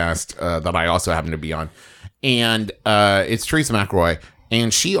advice cast that I also happen to be on. And it's Teresa McElroy.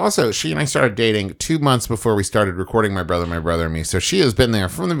 And she and I started dating 2 months before we started recording My Brother and Me. So she has been there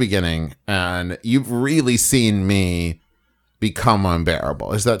from the beginning. And you've really seen me become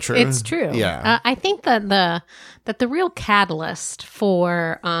unbearable. Is that true? It's true. Yeah. I think that the real catalyst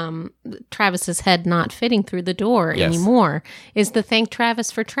for Travis's head not fitting through the door anymore is to thank Travis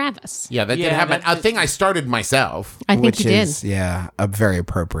for Travis. Yeah, that did happen. A thing I started myself. I think Which you did. is, very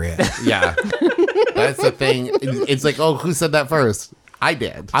appropriate. Yeah. That's the thing. It's like, oh, who said that first? I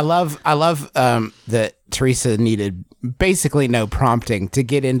did. I love that Teresa needed basically no prompting to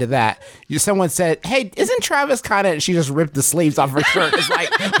get into that. Someone said, "Hey, isn't Travis kind of?" She just ripped the sleeves off her shirt. It's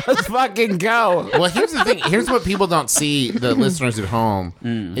like, let's fucking go. Well, here's the thing. Here's what people don't see, the listeners at home,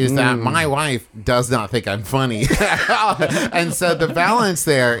 is that my wife does not think I'm funny. And so the balance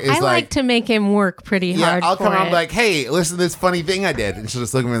there is I like to make him work pretty hard. I'll come for out and it. be like, hey, listen to this funny thing I did. And she'll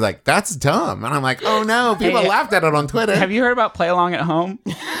just look at me like, that's dumb. And I'm like, oh no, people laughed at it on Twitter. Have you heard about Play Along at Home?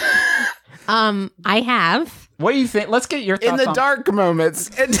 I have. What do you think? Let's get your thoughts In the on- dark moments,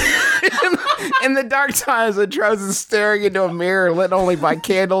 in the dark times when Travis is staring into a mirror lit only by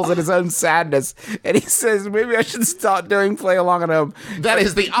candles and his own sadness, and he says, maybe I should stop doing Play Along at Home. That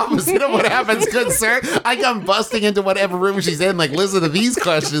is the opposite of what happens, good sir. I come busting into whatever room she's in, like, listen to these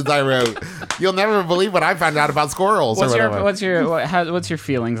questions I wrote. You'll never believe what I found out about squirrels. What's or whatever. what's your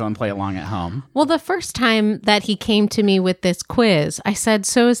feelings on Play Along at Home? Well, the first time that he came to me with this quiz, I said,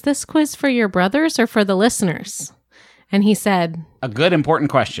 so is this quiz for your brothers or for the listeners? And he said, A good,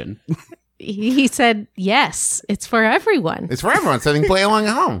 important question. he said, yes, it's for everyone. It's for everyone, so they can play along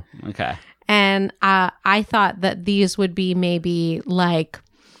at home. Okay. And I thought that these would be maybe like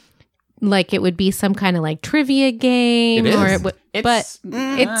it would be some kind of like trivia game, It is. or it would, It's- but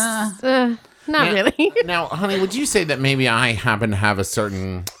it's not really. Now, honey, would you say that maybe I happen to have a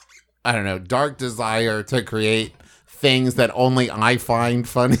certain, I don't know, dark desire to create things that only I find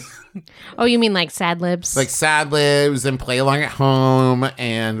funny? Oh, you mean like Sad Libs? Like Sad Libs and Play Along at Home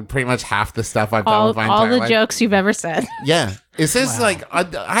and pretty much half the stuff I've done with my all entire the life. jokes you've ever said. Yeah. It's just like,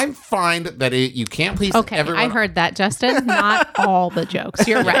 I find that you can't please Okay, everyone. I heard that, Justin. Not all the jokes.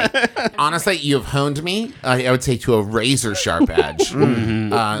 You're right. Honestly, you have honed me, I would say, to a razor sharp edge.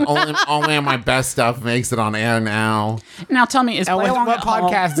 Only on my best stuff makes it on air now. Now tell me, is Play Along What at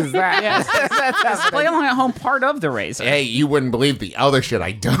Home... podcast is that? Is Play Along at Home part of the Razor? Hey, you wouldn't believe the other shit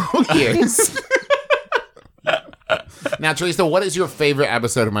I don't use. Now, Teresa, what is your favorite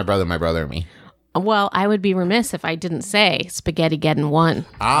episode of My Brother and Me? Well, I would be remiss if I didn't say Spaghettageddon 1. You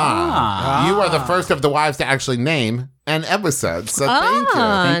are the first of the wives to actually name an episode, so thank you.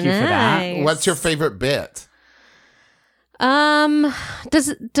 Thank you for that. nice. What's your favorite bit?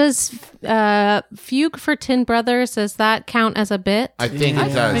 Does Fugue for Tin Brothers, does that count as a bit? I think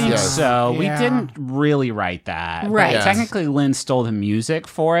it does. I think Yes. so. We Yeah. didn't really write that. Right. But Yes. technically, Lynn stole the music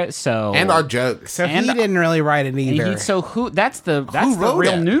for it, so And our jokes. So And- he didn't really write it And either. so who? That's the wrote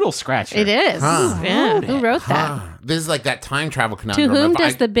real it? noodle scratcher. It is. Yeah. Who wrote that? This is like that time travel To conundrum. whom If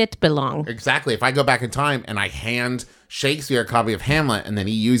does I- the bit belong? Exactly. If I go back in time and I hand Shakespeare a copy of Hamlet and then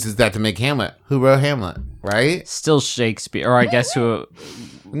he uses that to make Hamlet, who wrote Hamlet? Right? Still Shakespeare, or I guess who?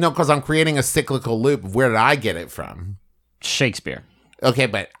 No, because I'm creating a cyclical loop of where did I get it from? Shakespeare. Okay,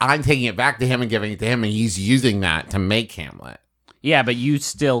 but I'm taking it back to him and giving it to him, and he's using that to make Hamlet. Yeah, but you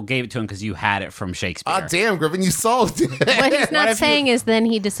still gave it to him because you had it from Shakespeare. Oh, damn, Griffin, you solved it. What he's not saying is then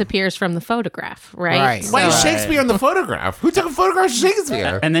he disappears from the photograph, right? Right. Why is So- Shakespeare in the photograph? Who took a photograph of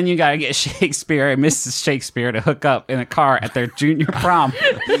Shakespeare? And then you gotta get Shakespeare and Mrs. Shakespeare to hook up in a car at their junior prom.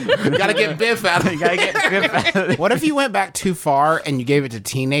 You gotta get Biff out of You gotta get Biff out of What if you went back too far and you gave it to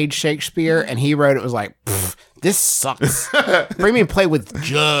teenage Shakespeare and he wrote it was like, "Pfft, this sucks. Bring me a play with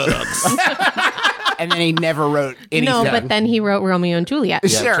jugs. And then he never wrote anything. No, but then he wrote Romeo and Juliet.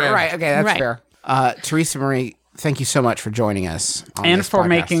 Sure, true. right. Okay, that's Right. fair. Teresa Marie, thank you so much for joining us. On and this for podcast.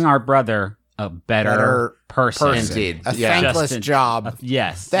 making our brother a better person. Indeed. a Yeah. thankless Justin. job.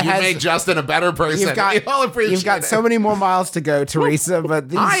 Yes. That You has, made Justin a better person. you've got, We all appreciate you've got it. so many more miles to go, Teresa, but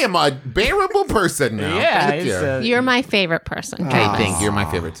these, I am a bearable person now. Yeah, Thank you. it's, You're my favorite person. Hey, thank you. You're my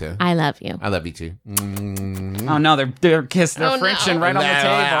favorite too. I love you. I love you too. oh no, they're kissing, they're Oh, no. Frenching right on the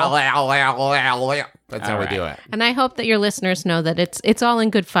table. That's how we do it. And I hope that your listeners know that it's all in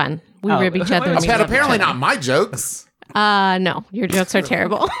good fun. We Oh, rib each other. and we But love each apparently other. not my jokes. No, your jokes are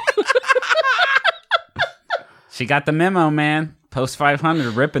terrible. She got the memo, man. Post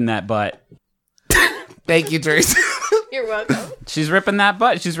 500, ripping that butt. Thank you, Teresa. You're welcome. She's ripping that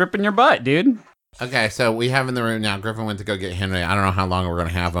butt. She's ripping your butt, dude. Okay, so we have in the room now. Griffin went to go get Henry. I don't know how long we're going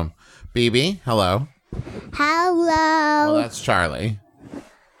to have him. BB, hello. Hello. Well, that's Charlie.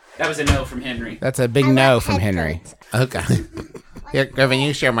 That was a no from Henry. that's a big no from Henry. Okay. Here, Griffin,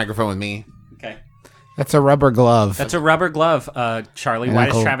 you share a microphone with me. Okay. That's a rubber glove. That's a rubber glove, Charlie. And Why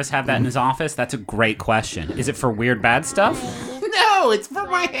Uncle- does Travis have that in his office? That's a great question. Is it for weird bad stuff? No, it's for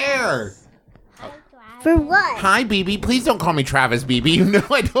my hair. For what? Hi, BB. Please don't call me Travis, BB. You know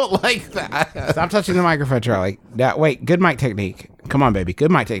I don't like that. Stop touching the microphone, Charlie. Now, wait, good mic technique. Come on, baby.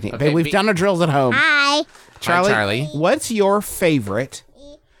 Good mic technique. Okay, Babe, we've done our drills at home. Hi. Charlie, what's your favorite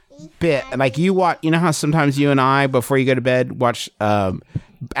bit? Like you watch, you know how sometimes you and I, before you go to bed, watch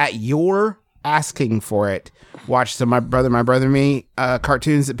at your asking for it, watch some my brother and me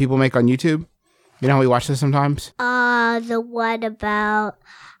cartoons that people make on YouTube. You know how we watch this sometimes? The one about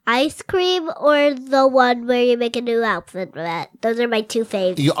ice cream or the one where you make a new outfit with it? Those are my two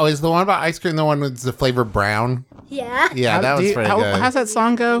favorites. Is the one about ice cream the one with the flavor brown? Yeah. Yeah, that was pretty good. How's that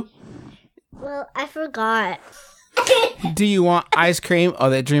song go? Well, I forgot. Do you want ice cream or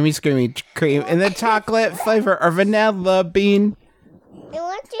the dreamy screamy cream in the chocolate flavor or vanilla bean? I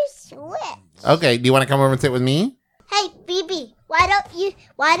want to switch. Okay, do you want to come over and sit with me? Hey, BB, why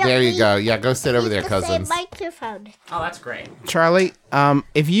don't There you we go. Yeah, go sit over there, use the same cousins. microphone? Oh, that's great. Charlie,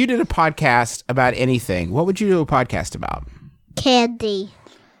 if you did a podcast about anything, what would you do a podcast about? Candy.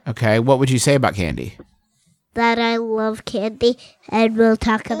 Okay, what would you say about candy? That I love candy, and we'll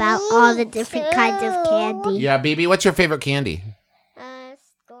talk about all the different kinds of candy. Yeah, BB, what's your favorite candy?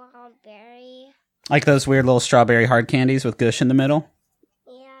 Strawberry. Like those weird little strawberry hard candies with gush in the middle?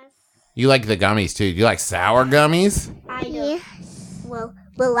 Yes. You like the gummies, too. Do you like sour gummies? I know. Yes. Well,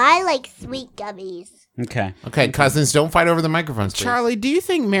 I like sweet gummies. Okay. Okay, cousins, don't fight over the microphones, please. Charlie, do you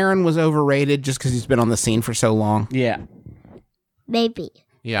think Marin was overrated just because he's been on the scene for so long? Yeah. Maybe.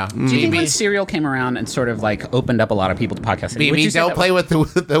 Yeah. Do you think when BB, cereal came around and sort of like opened up a lot of people to podcasting? would you BB say don't that play with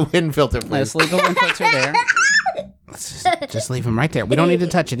the wind filter, Let's please. leave the wind filter there. Just leave him right there. We don't need to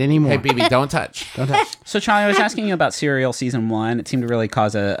touch it anymore. Hey, BB, don't touch. Don't touch. So, Charlie, I was asking you about Serial Season 1. It seemed to really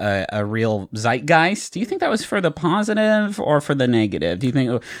cause a real zeitgeist. Do you think that was for the positive or for the negative? Do you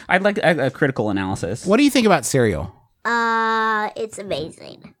think... I'd like a critical analysis. What do you think about cereal? It's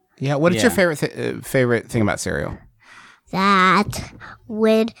amazing. Yeah, what is Yeah. your favorite thing about cereal? That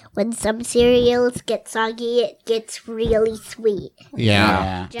when some cereals get soggy, it gets really sweet.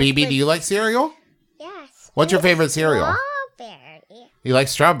 Yeah. Just BB, like- do you like cereal? Yes. What's your favorite cereal? Strawberry. You like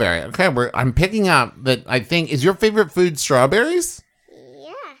strawberry. Okay, I'm picking up that I think... Is your favorite food strawberries?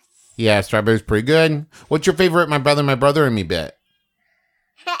 Yes. Yeah, strawberries pretty good. What's your favorite My Brother, and Me bit?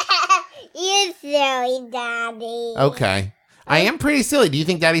 You're silly, Daddy. Okay. I am pretty silly. Do you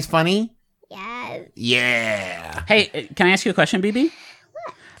think Daddy's funny? Yes. Yeah. Hey, can I ask you a question, BB?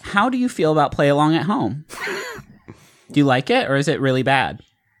 How do you feel about Play Along at Home? Do you like it, or is it really bad?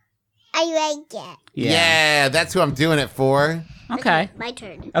 I like it. Yeah, that's who I'm doing it for. Okay. My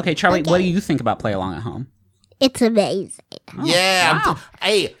turn. Okay, Charlie, Okay. what do you think about Play Along at Home? It's amazing. Yeah. wow.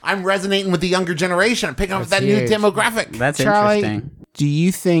 I'm resonating with the younger generation. I'm picking up that new huge. demographic. That's Charlie, interesting. do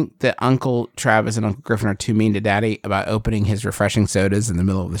you think that Uncle Travis and Uncle Griffin are too mean to Daddy about opening his refreshing sodas in the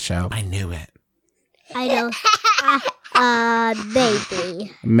middle of the show? I knew it. I don't.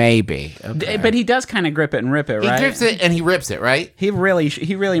 Maybe. Maybe. Okay. But he does kind of grip it and rip it, He right? grips it and he rips it, right? He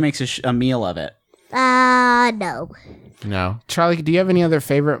really makes a meal of it. No. No. Charlie, do you have any other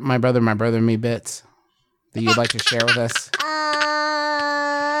favorite My Brother, Me bits that you'd like to share with us?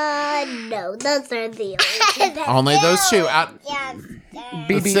 No. Those are the only. Only those two out.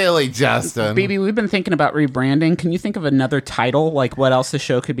 BB, Silly Justin. BB, we've been thinking about rebranding. Can you think of another title? Like what else the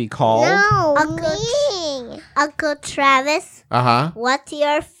show could be called? No. Uncle Travis, Uh-huh. what's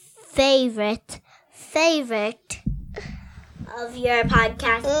your favorite of your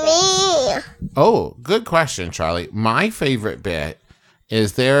podcast? Me. Oh, good question, Charlie. My favorite bit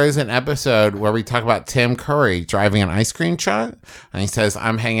is there is an episode where we talk about Tim Curry driving an ice cream truck, and he says,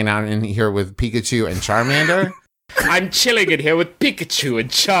 I'm hanging out in here with Pikachu and Charmander. I'm chilling in here with Pikachu and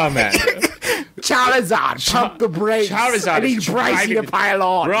Charmander. Charizard, pump the brakes. Charizard I need is Bryce to driving- pile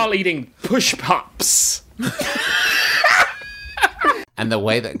on. We're all eating push pops. And the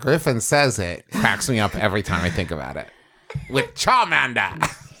way that Griffin says it cracks me up every time I think about it. With Charmander.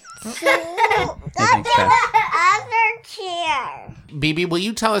 I think so. Other chair. BB, will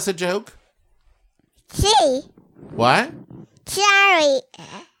you tell us a joke? See, What? Charlie.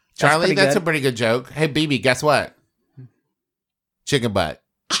 Charlie, pretty that's good. a pretty good joke. Hey, BB, guess what? Chicken butt.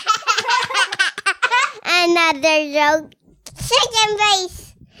 Another joke. Chicken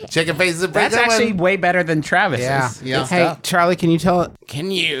face. Chicken face is a pretty That's good actually one. way better than Travis's. Yeah. Hey, Charlie, can you tell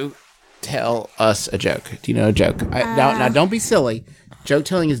us a joke? Do you know a joke? Now, don't be silly. Joke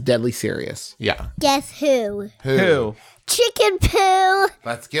telling is deadly serious. Yeah. Guess who? Who? Chicken poo.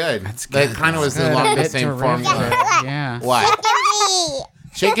 That's good. That kind of was along the same formula. Yeah. What? Me.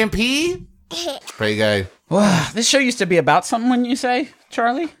 Chicken pea? Pretty good. This show used to be about something, wouldn't you say,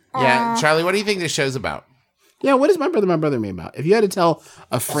 Charlie? Yeah, Charlie, what do you think this show's about? Yeah, what is My Brother, Me about? If you had to tell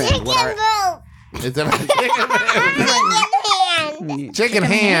a friend what Chicken our... poo. It's about Chicken hand. chicken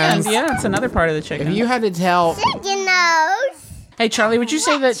hands. Yeah, it's another part of the chicken. If you had to tell... Chicken nose. Hey, Charlie, would you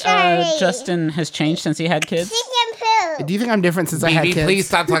say that Charlie. Justin has changed since he had kids? Chicken poo. Do you think I'm different since I had BB, kids? please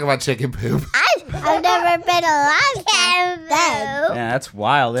stop talking about chicken poop. I've never been alive. Chicken poo. Yeah, that's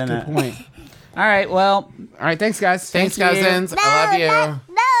wild, isn't it? Point. All right, well, All right, thanks, guys. Thanks, Thank you. cousins. I love you.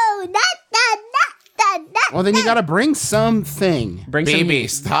 No, not. Well, then you got to bring something. bring some BB, heat.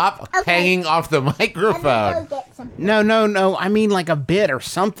 stop hanging off the microphone. No. I mean like a bit or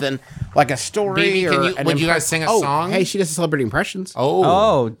something. Like a story BB, or... can you- an would you guys sing a song? Hey, she does celebrity impressions.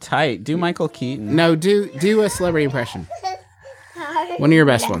 Oh, tight. Do Michael Keaton. No, do a celebrity impression. One of your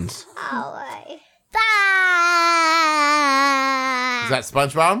best ones. Is that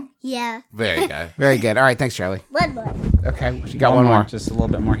SpongeBob? Yeah. Very good. Very good. All right, thanks, Charlie. One more. Okay, she got one more. Just a little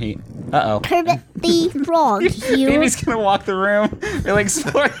bit more heat. Uh-oh. Kermit the Frog. You. Baby's gonna walk the room, really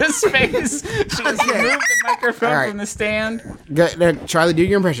explore the space. She just moved the microphone All right. from the stand. Charlie, do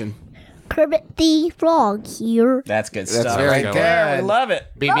your impression. Kermit the Frog here. That's good stuff. very right there. good. We love it.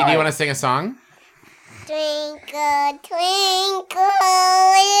 BB, do you want to sing a song? Twinkle, twinkle,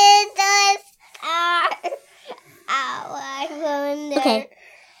 little star. I wonder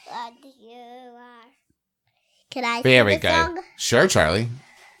what you are. Can I Very sing the good. song? Sure, Charlie.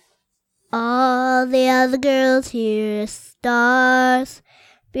 All the other girls here are stars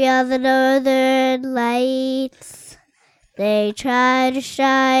beyond the northern lights. They try to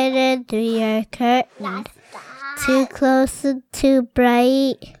shine in through your curtain, too close and too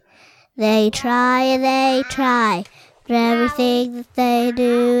bright. They try and they try, but everything that they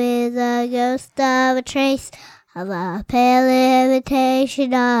do is a ghost of a trace of a pale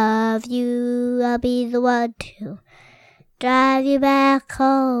imitation of you. I'll be the one to drive you back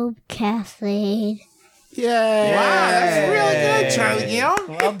home, Kathleen. Yay! Wow, that's really good, Charlie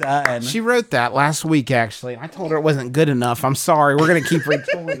Gill. Well done. She wrote that last week, actually. I told her it wasn't good enough. I'm sorry. We're going to keep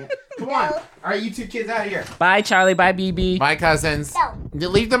retooling it. Come on. All right, you two kids out of here. Bye, Charlie. Bye, BB. Bye, cousins.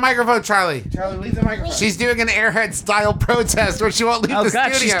 Leave the microphone, Charlie. Charlie, leave the microphone. She's doing an Airhead-style protest where she won't leave Oh, the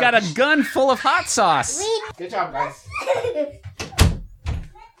God, studio. she's got a gun full of hot sauce. Good job, guys.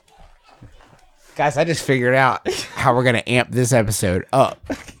 Guys, I just figured out how we're going to amp this episode up.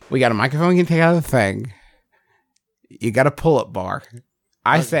 We got a microphone you can take out of the thing. You got a pull-up bar.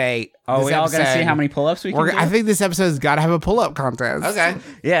 I say... Oh, this we all going to see episode- how many pull-ups we can do? I think this episode's got to have a pull-up contest. Okay.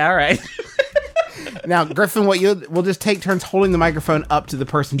 Yeah, all right. Now, Griffin, we'll just take turns holding the microphone up to the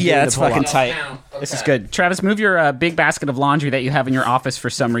person. Yeah, doing it's the fucking pull-ups. tight. This is good. Travis, move your big basket of laundry that you have in your office for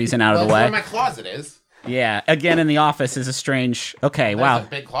some reason out of the way. Where my closet is. Yeah, again in the office is a strange. Okay, wow. That's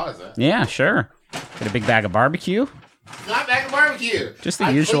a big closet. Yeah, sure. Get a big bag of barbecue. Not back at barbecue. Just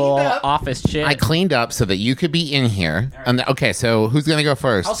the usual office shit. I cleaned up so that you could be in here. And okay, so who's gonna go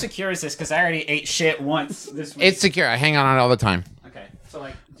first? How secure is this? Because I already ate shit once this week. It's secure. I hang on it all the time. Okay, so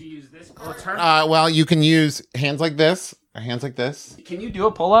like, do you use this? Or turn? Well, you can use hands like this or hands like this. Can you do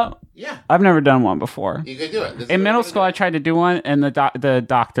a pull-up? Yeah, I've never done one before. you can do it. This is In what middle you're school, gonna I tried to do one, and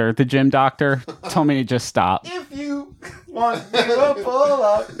the gym doctor, told me to just stop. do. If you want to do a pull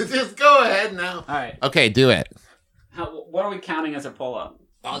up, just go ahead now. All right. Okay, do it. What are we counting as a pull-up?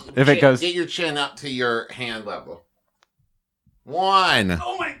 If it goes- get your chin up to your hand level. 1,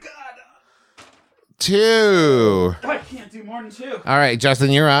 Oh my god! 2. I can't do more than 2. All right,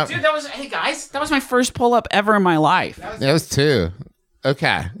 Justin, you're up. Dude, hey guys, that was my first pull-up ever in my life. That was 2.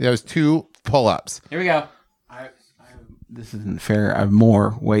 Okay, that was 2 pull-ups. Here we go. This isn't fair. I have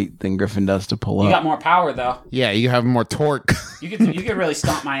more weight than Griffin does to pull You up. got more power though. Yeah, you have more torque. You could really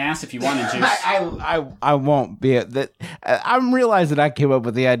stomp my ass if you wanted to. I won't be that. I'm realizing I came up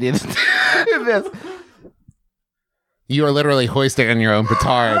with the idea to do this. You are literally hoisting on your own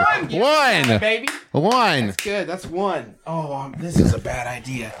petard. 1, Baby. 1. Good. That's 1. Oh, this is a bad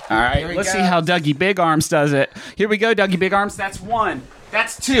idea. All right, let's see how Dougie Big Arms does it. Here we go, Dougie Big Arms. That's 1.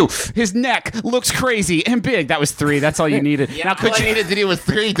 That's 2. His neck looks crazy and big. That was 3. That's all you needed. Now, What you needed to do was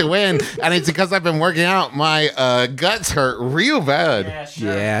 3 to win, and it's because I've been working out. My guts hurt real bad.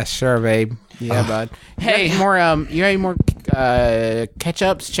 Yeah, sure, babe. Yeah, bud. Hey. You got any more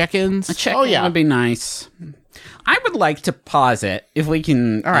catch-ups, check-ins? A check-in would be nice. I would like to pause it if we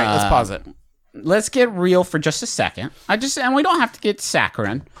can. All right, let's pause it. Let's get real for just a second. And we don't have to get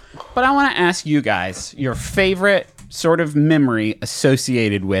saccharine, but I want to ask you guys your favorite sort of memory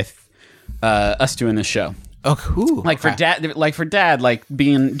associated with us doing this show. Oh, cool. Like for dad,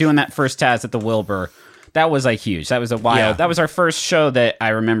 doing that first Taz at the Wilbur. That was like huge. That was a wild. Yeah. That was our first show that I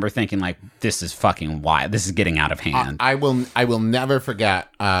remember thinking like, this is fucking wild. This is getting out of hand. I will never forget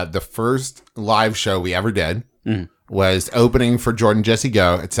the first live show we ever did was opening for Jordan Jesse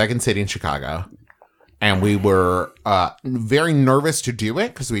Go at Second City in Chicago. And we were very nervous to do it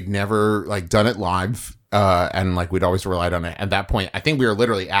because we'd never like done it live. And like we'd always relied on it. At that point, I think we were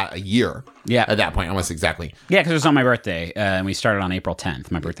literally at a year. Yeah. At that point, almost exactly. Yeah, because it was on my birthday, and we started on April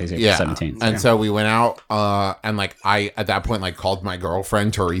 10th. My birthday's April 17th. And so we went out, and like I at that point like called my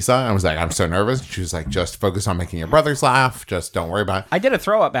girlfriend Teresa and was like, "I'm so nervous." She was like, "Just focus on making your brothers laugh. Just don't worry about it." I did a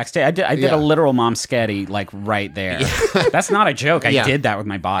throw up backstage. I did a literal mom sketty like right there. That's not a joke. I did that with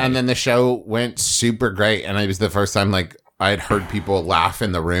my body. And then the show went super great, and it was the first time like I had heard people laugh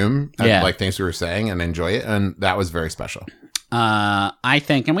in the room at like things we were saying and enjoy it, and that was very special. I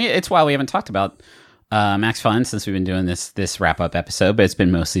think, and it's why we haven't talked about Max Fun since we've been doing this wrap up episode, but it's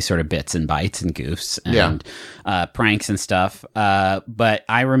been mostly sort of bits and bites and goofs and pranks and stuff. But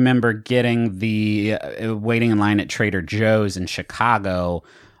I remember getting the waiting in line at Trader Joe's in Chicago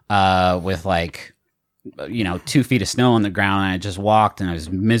with like 2 feet of snow on the ground, and I just walked, and I was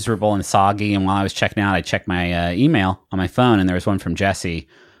miserable and soggy. And while I was checking out, I checked my email on my phone, and there was one from Jesse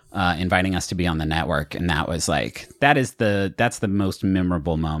inviting us to be on the network, and that was like that's the most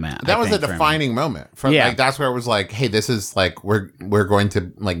memorable moment. That was a defining moment. Like that's where it was like, hey, this is like we're going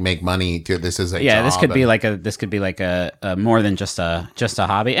to like make money. This is a job, this could be like a more than just a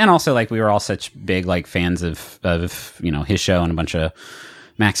hobby, and also like we were all such big like fans of his show and a bunch of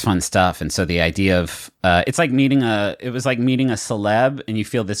Max Fun stuff, and so the idea of it was like meeting a celeb, and you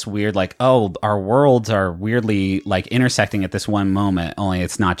feel this weird like, oh, our worlds are weirdly like intersecting at this one moment, only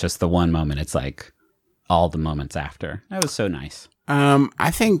it's not just the one moment, it's like all the moments after. That was so nice. I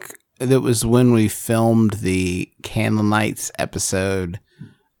think that was when we filmed the Candle Nights episode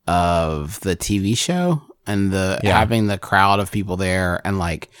of the TV show, and having the crowd of people there, and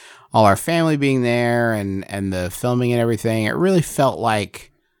like all our family being there, and the filming and everything. It really felt like,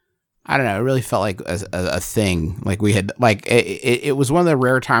 I don't know, it really felt like a thing. Like we had, like, it was one of the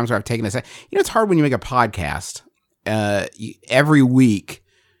rare times where I've taken this. It's hard when you make a podcast. Every week,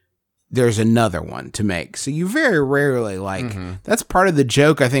 there's another one to make. So you very rarely, like, that's part of the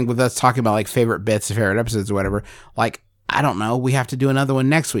joke, I think, with us talking about, like, favorite bits, favorite episodes or whatever. Like, I don't know, we have to do another one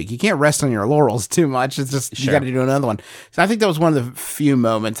next week. You can't rest on your laurels too much. It's just, you got to do another one. So I think that was one of the few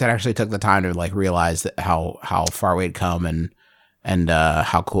moments that actually took the time to, like, realize that how far we'd come and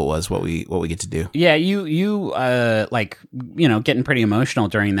how cool it was what we get to do. Yeah, you like, getting pretty emotional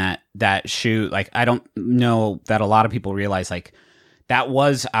during that shoot. Like, I don't know that a lot of people realize, like, that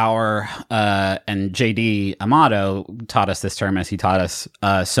was our and JD Amato taught us this term as he taught us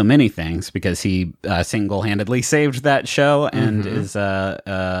so many things, because he single-handedly saved that show and is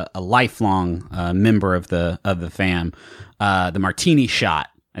a lifelong member of the fam. The martini shot,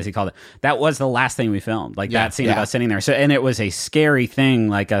 as he called it. That was the last thing we filmed. Like that scene of us sitting there. So, and it was a scary thing,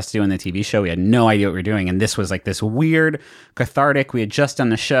 like us doing the TV show. We had no idea what we were doing. And this was like this weird, cathartic. We had just done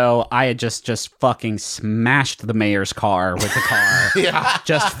the show. I had just fucking smashed the mayor's car with the car.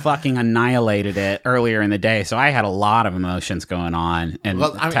 Just fucking annihilated it earlier in the day. So I had a lot of emotions going on. And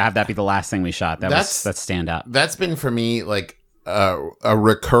to have that be the last thing we shot, that's standout. That's been for me like a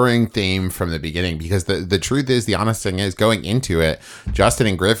recurring theme from the beginning, because the truth is, the honest thing is, going into it, Justin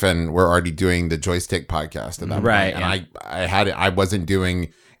and Griffin were already doing the Joystick podcast at that point, and I wasn't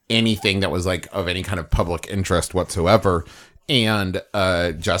doing anything that was like of any kind of public interest whatsoever. And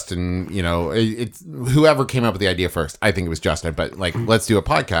Justin, you know, it's whoever came up with the idea first. I think it was Justin, but like, let's do a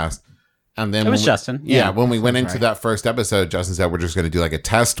podcast. And then it was Justin. Yeah, when we went into that first episode, Justin said, we're just going to do like a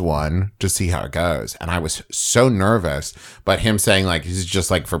test one to see how it goes. And I was so nervous, but him saying like, this is just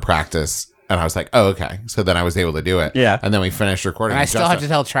like for practice. And I was like, oh, okay. So then I was able to do it. Yeah. And then we finished recording. And I still have to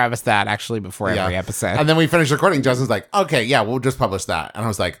tell Travis that actually before every episode. And then we finished recording. Justin's like, okay, yeah, we'll just publish that. And I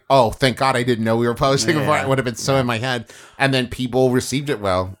was like, oh, thank God I didn't know we were publishing before. It would have been so in my head. And then people received it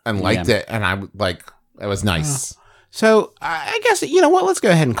well and liked it. And I like, it was nice. So I guess, you know what, let's go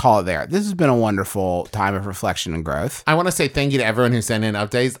ahead and call it there. This has been a wonderful time of reflection and growth. I want to say thank you to everyone who sent in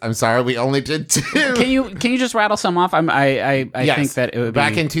updates. I'm sorry we only did 2. Can you just rattle some off? I think that it would be...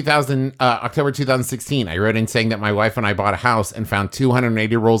 Back in October 2016, I wrote in saying that my wife and I bought a house and found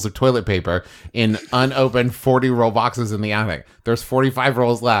 280 rolls of toilet paper in unopened 40-roll boxes in the attic. There's 45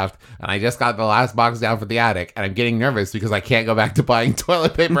 rolls left, and I just got the last box down for the attic, and I'm getting nervous because I can't go back to buying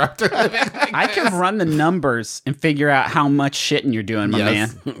toilet paper after living like I can run the numbers and figure out how much shitting you're doing, my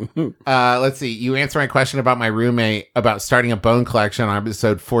man. Let's see. You answer my question about my roommate about starting a bone collection on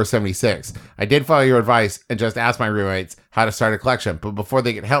episode 476. I did follow your advice and just asked my roommates how to start a collection, but before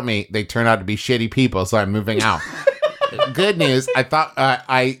they could help me, they turned out to be shitty people, so I'm moving out. Good news.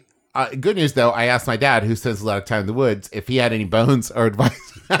 Good news, though, I asked my dad, who spends a lot of time in the woods, if he had any bones or advice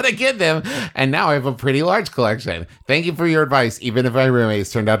on how to get them, and now I have a pretty large collection. Thank you for your advice, even if my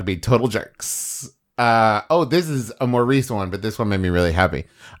roommates turned out to be total jerks. This is a more recent one, but this one made me really happy.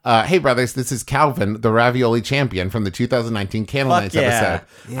 Hey, brothers, this is Calvin, the ravioli champion from the 2019 Candle Nights episode.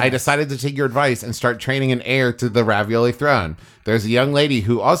 Yes. I decided to take your advice and start training an heir to the ravioli throne. There's a young lady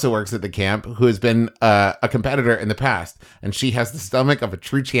who also works at the camp who has been a competitor in the past, and she has the stomach of a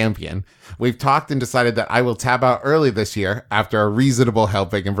true champion. We've talked and decided that I will tab out early this year after a reasonable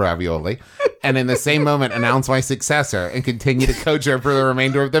helping of ravioli, and in the same moment announce my successor and continue to coach her for the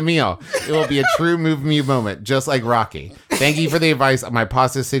remainder of the meal. It will be a true move me moment, just like Rocky. Thank you for the advice on my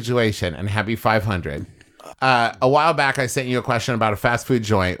pasta situation, and happy 500. A while back, I sent you a question about a fast food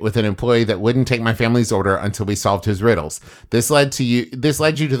joint with an employee that wouldn't take my family's order until we solved his riddles. This led you to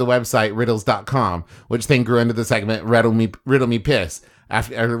the website riddles.com, which then grew into the segment Riddle Me Piss.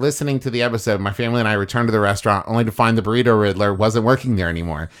 After listening to the episode, my family and I returned to the restaurant only to find the burrito riddler wasn't working there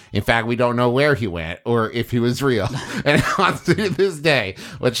anymore. In fact, we don't know where he went or if he was real. And to this day,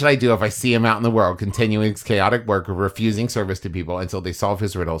 what should I do if I see him out in the world continuing his chaotic work of refusing service to people until they solve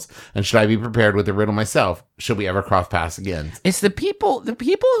his riddles? And should I be prepared with the riddle myself? Should we ever cross paths again? It's the people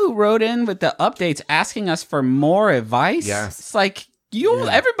who wrote in with the updates asking us for more advice. Yes. It's like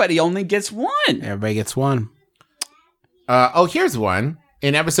everybody only gets one. Everybody gets one. Here's one.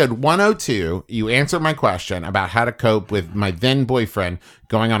 In episode 102, you answered my question about how to cope with my then boyfriend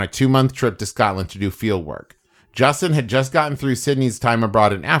going on a 2-month trip to Scotland to do field work. Justin had just gotten through Sydney's time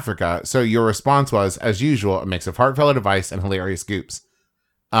abroad in Africa, so your response was, as usual, a mix of heartfelt advice and hilarious scoops.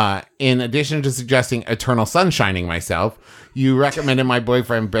 In addition to suggesting eternal sunshining myself, you recommended my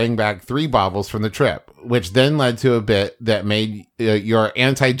boyfriend bring back 3 baubles from the trip, which then led to a bit that made your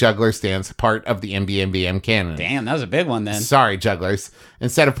anti-juggler stance part of the MBMBaM canon. Damn, that was a big one then. Sorry, jugglers.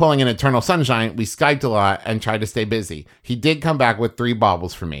 Instead of pulling an eternal sunshine, we Skyped a lot and tried to stay busy. He did come back with 3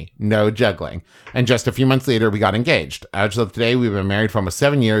 baubles for me. No juggling. And just a few months later, we got engaged. As of today, we've been married for almost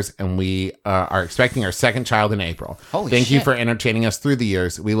 7 years, and we are expecting our 2nd child in April. Thank you for entertaining us through the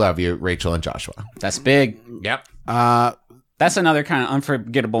years. We love you, Rachel and Joshua. That's big. Yep. That's another kind of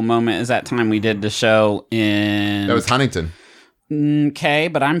unforgettable moment is that time we did the show in... That was Huntington. Okay,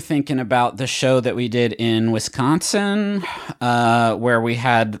 but I'm thinking about the show that we did in Wisconsin, where we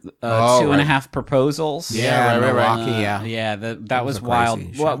had 2.5 proposals. Yeah, Milwaukee, that was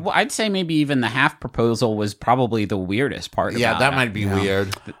wild. Well, I'd say maybe even the half proposal was probably the weirdest part. Yeah, that might be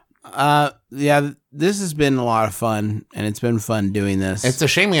weird. Yeah, this has been a lot of fun, and it's been fun doing this. It's a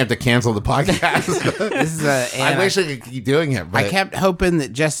shame we have to cancel the podcast. This is I wish I could keep doing it. But I kept hoping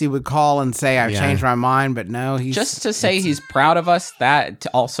that Jesse would call and say I've changed my mind, but no, he's Just to say he's proud of us, that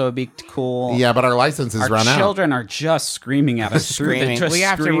also be cool. Yeah, but our licenses run out. Our children are just screaming at us. screaming. Just We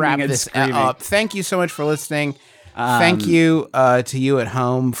have to screaming wrap and this screaming. up. Thank you so much for listening. Thank you to you at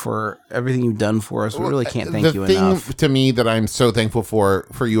home for everything you've done for us. We really can't thank you enough. The thing to me that I'm so thankful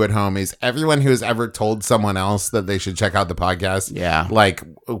for you at home is everyone who has ever told someone else that they should check out the podcast. Yeah. Like,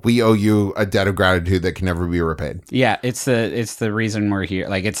 we owe you a debt of gratitude that can never be repaid. Yeah, it's the reason we're here.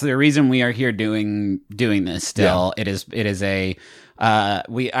 Like, it's the reason we are here doing this still. Yeah. It is a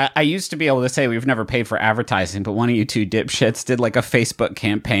I used to be able to say we've never paid for advertising, but one of you two dipshits did like a Facebook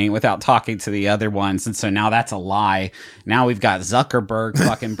campaign without talking to the other ones, and so now that's a lie. Now we've got Zuckerberg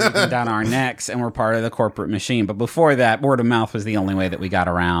fucking breathing down our necks, and we're part of the corporate machine. But before that, word of mouth was the only way that we got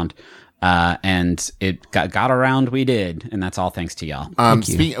around. And it got around, we did, and that's all thanks to y'all.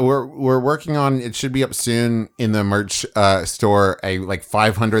 We're working on, it should be up soon in the merch store, a like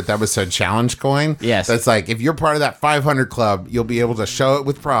 500th episode challenge coin. Yes, that's like, if you're part of that 500 club, you'll be able to show it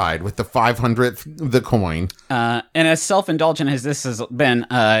with pride with the 500th the coin. And as self-indulgent as this has been,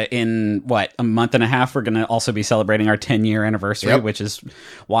 in what, a month and a half, we're going to also be celebrating our 10-year anniversary, which is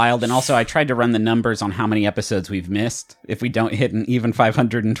wild. And also, I tried to run the numbers on how many episodes we've missed if we don't hit an even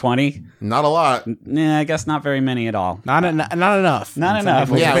 520. Not a lot. Yeah, I guess not very many at all. Not enough. Not enough.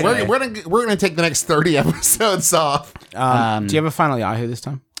 Yeah, we're gonna take the next 30 episodes off. Do you have a final Yahoo this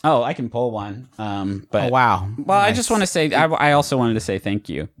time? Oh, I can pull one. But wow. Well, nice. I just want to say, I also wanted to say thank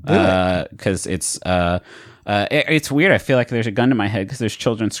you, because it's weird. I feel like there's a gun to my head because there's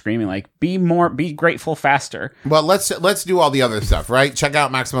children screaming like, be grateful faster. Well, let's do all the other stuff, right? Check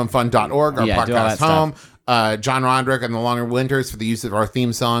out MaximumFun.org, our podcast home. John Roderick and the Longer Winters for the use of our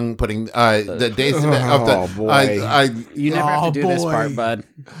theme song, putting the days of the. You never have to do this part, bud.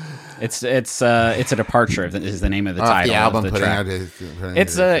 It's a departure. Is the name of the title the album. Of the track.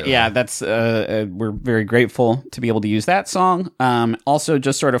 We're very grateful to be able to use that song. Also,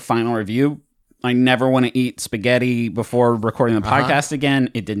 just sort of final review. I never want to eat spaghetti before recording the podcast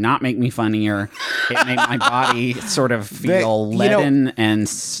again. It did not make me funnier. It made my body sort of feel leaden and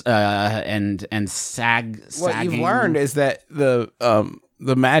sagging. What you've learned is that the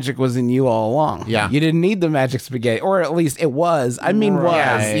magic was in you all along. Yeah, you didn't need the magic spaghetti, or at least it was. I mean,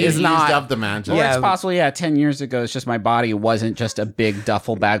 it's not up the magic. Or it's possible. Yeah, 10 years ago, it's just my body wasn't just a big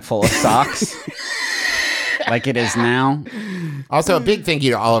duffel bag full of socks. Like it is now. Also, a big thank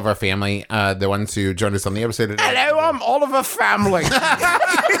you to all of our family, the ones who joined us on the episode today. Hello, I'm Oliver Family.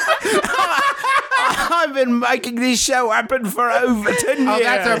 I've been making this show happen for over 10 years. Oh,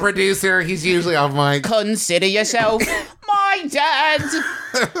 that's our producer. He's usually off mic. Consider yourself my dad.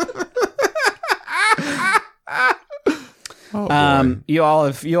 You all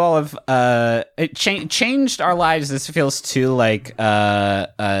have it changed our lives. This feels too like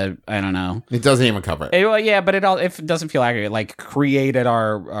I don't know. It doesn't even cover it. Well, yeah, but it doesn't feel accurate. Like created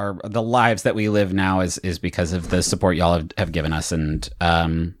our the lives that we live now is because of the support y'all have given us, and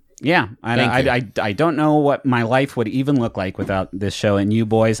yeah, I don't know what my life would even look like without this show and you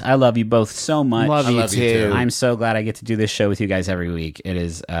boys. I love you both so much. Love you too. I'm so glad I get to do this show with you guys every week. It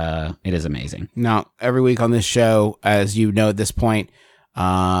is amazing. Now, every week on this show, as you know at this point,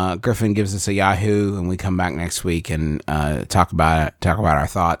 Griffin gives us a Yahoo, and we come back next week and talk about our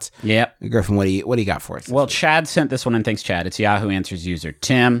thoughts. Yep. Griffin, what do you got for us? Well, Chad sent this one, and thanks, Chad. It's Yahoo Answers user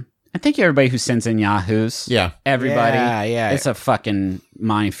Tim. And thank you, everybody who sends in Yahoos. Yeah. Everybody. Yeah. It's a fucking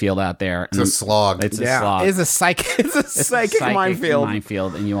minefield out there. It's a slog. It's a slog. It's a psychic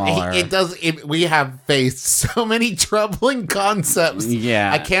minefield, and you all are. We have faced so many troubling concepts.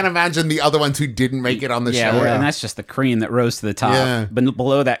 Yeah. I can't imagine the other ones who didn't make it on the show. And that's just the cream that rose to the top. Yeah. But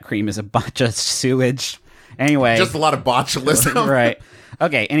below that cream is a bunch of sewage. Anyway. Just a lot of botulism. Right.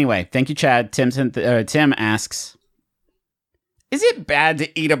 Okay, anyway. Thank you, Chad. Tim asks, is it bad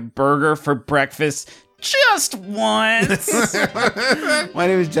to eat a burger for breakfast just once? My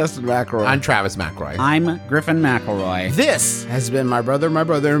name is Justin McElroy. I'm Travis McElroy. I'm Griffin McElroy. This has been My Brother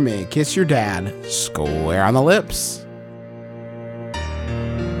and Me. Kiss your dad square on the lips.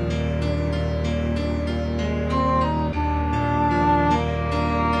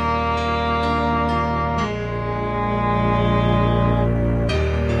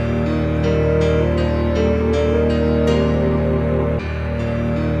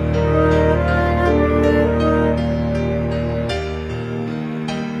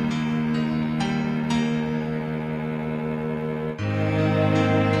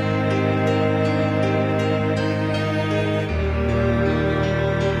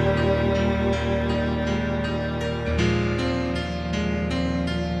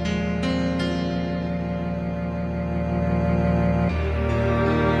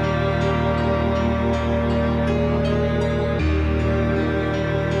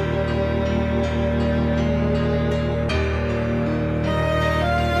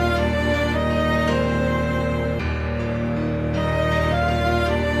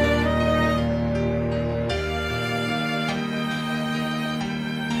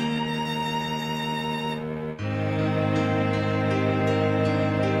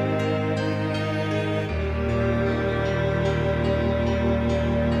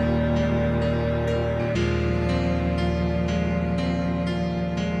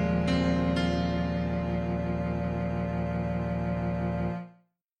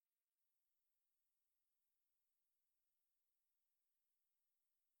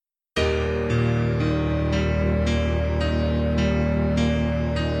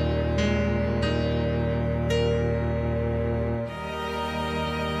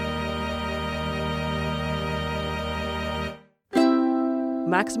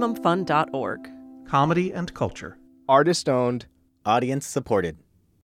 MaximumFun.org. Comedy and culture. Artist owned. Audience supported.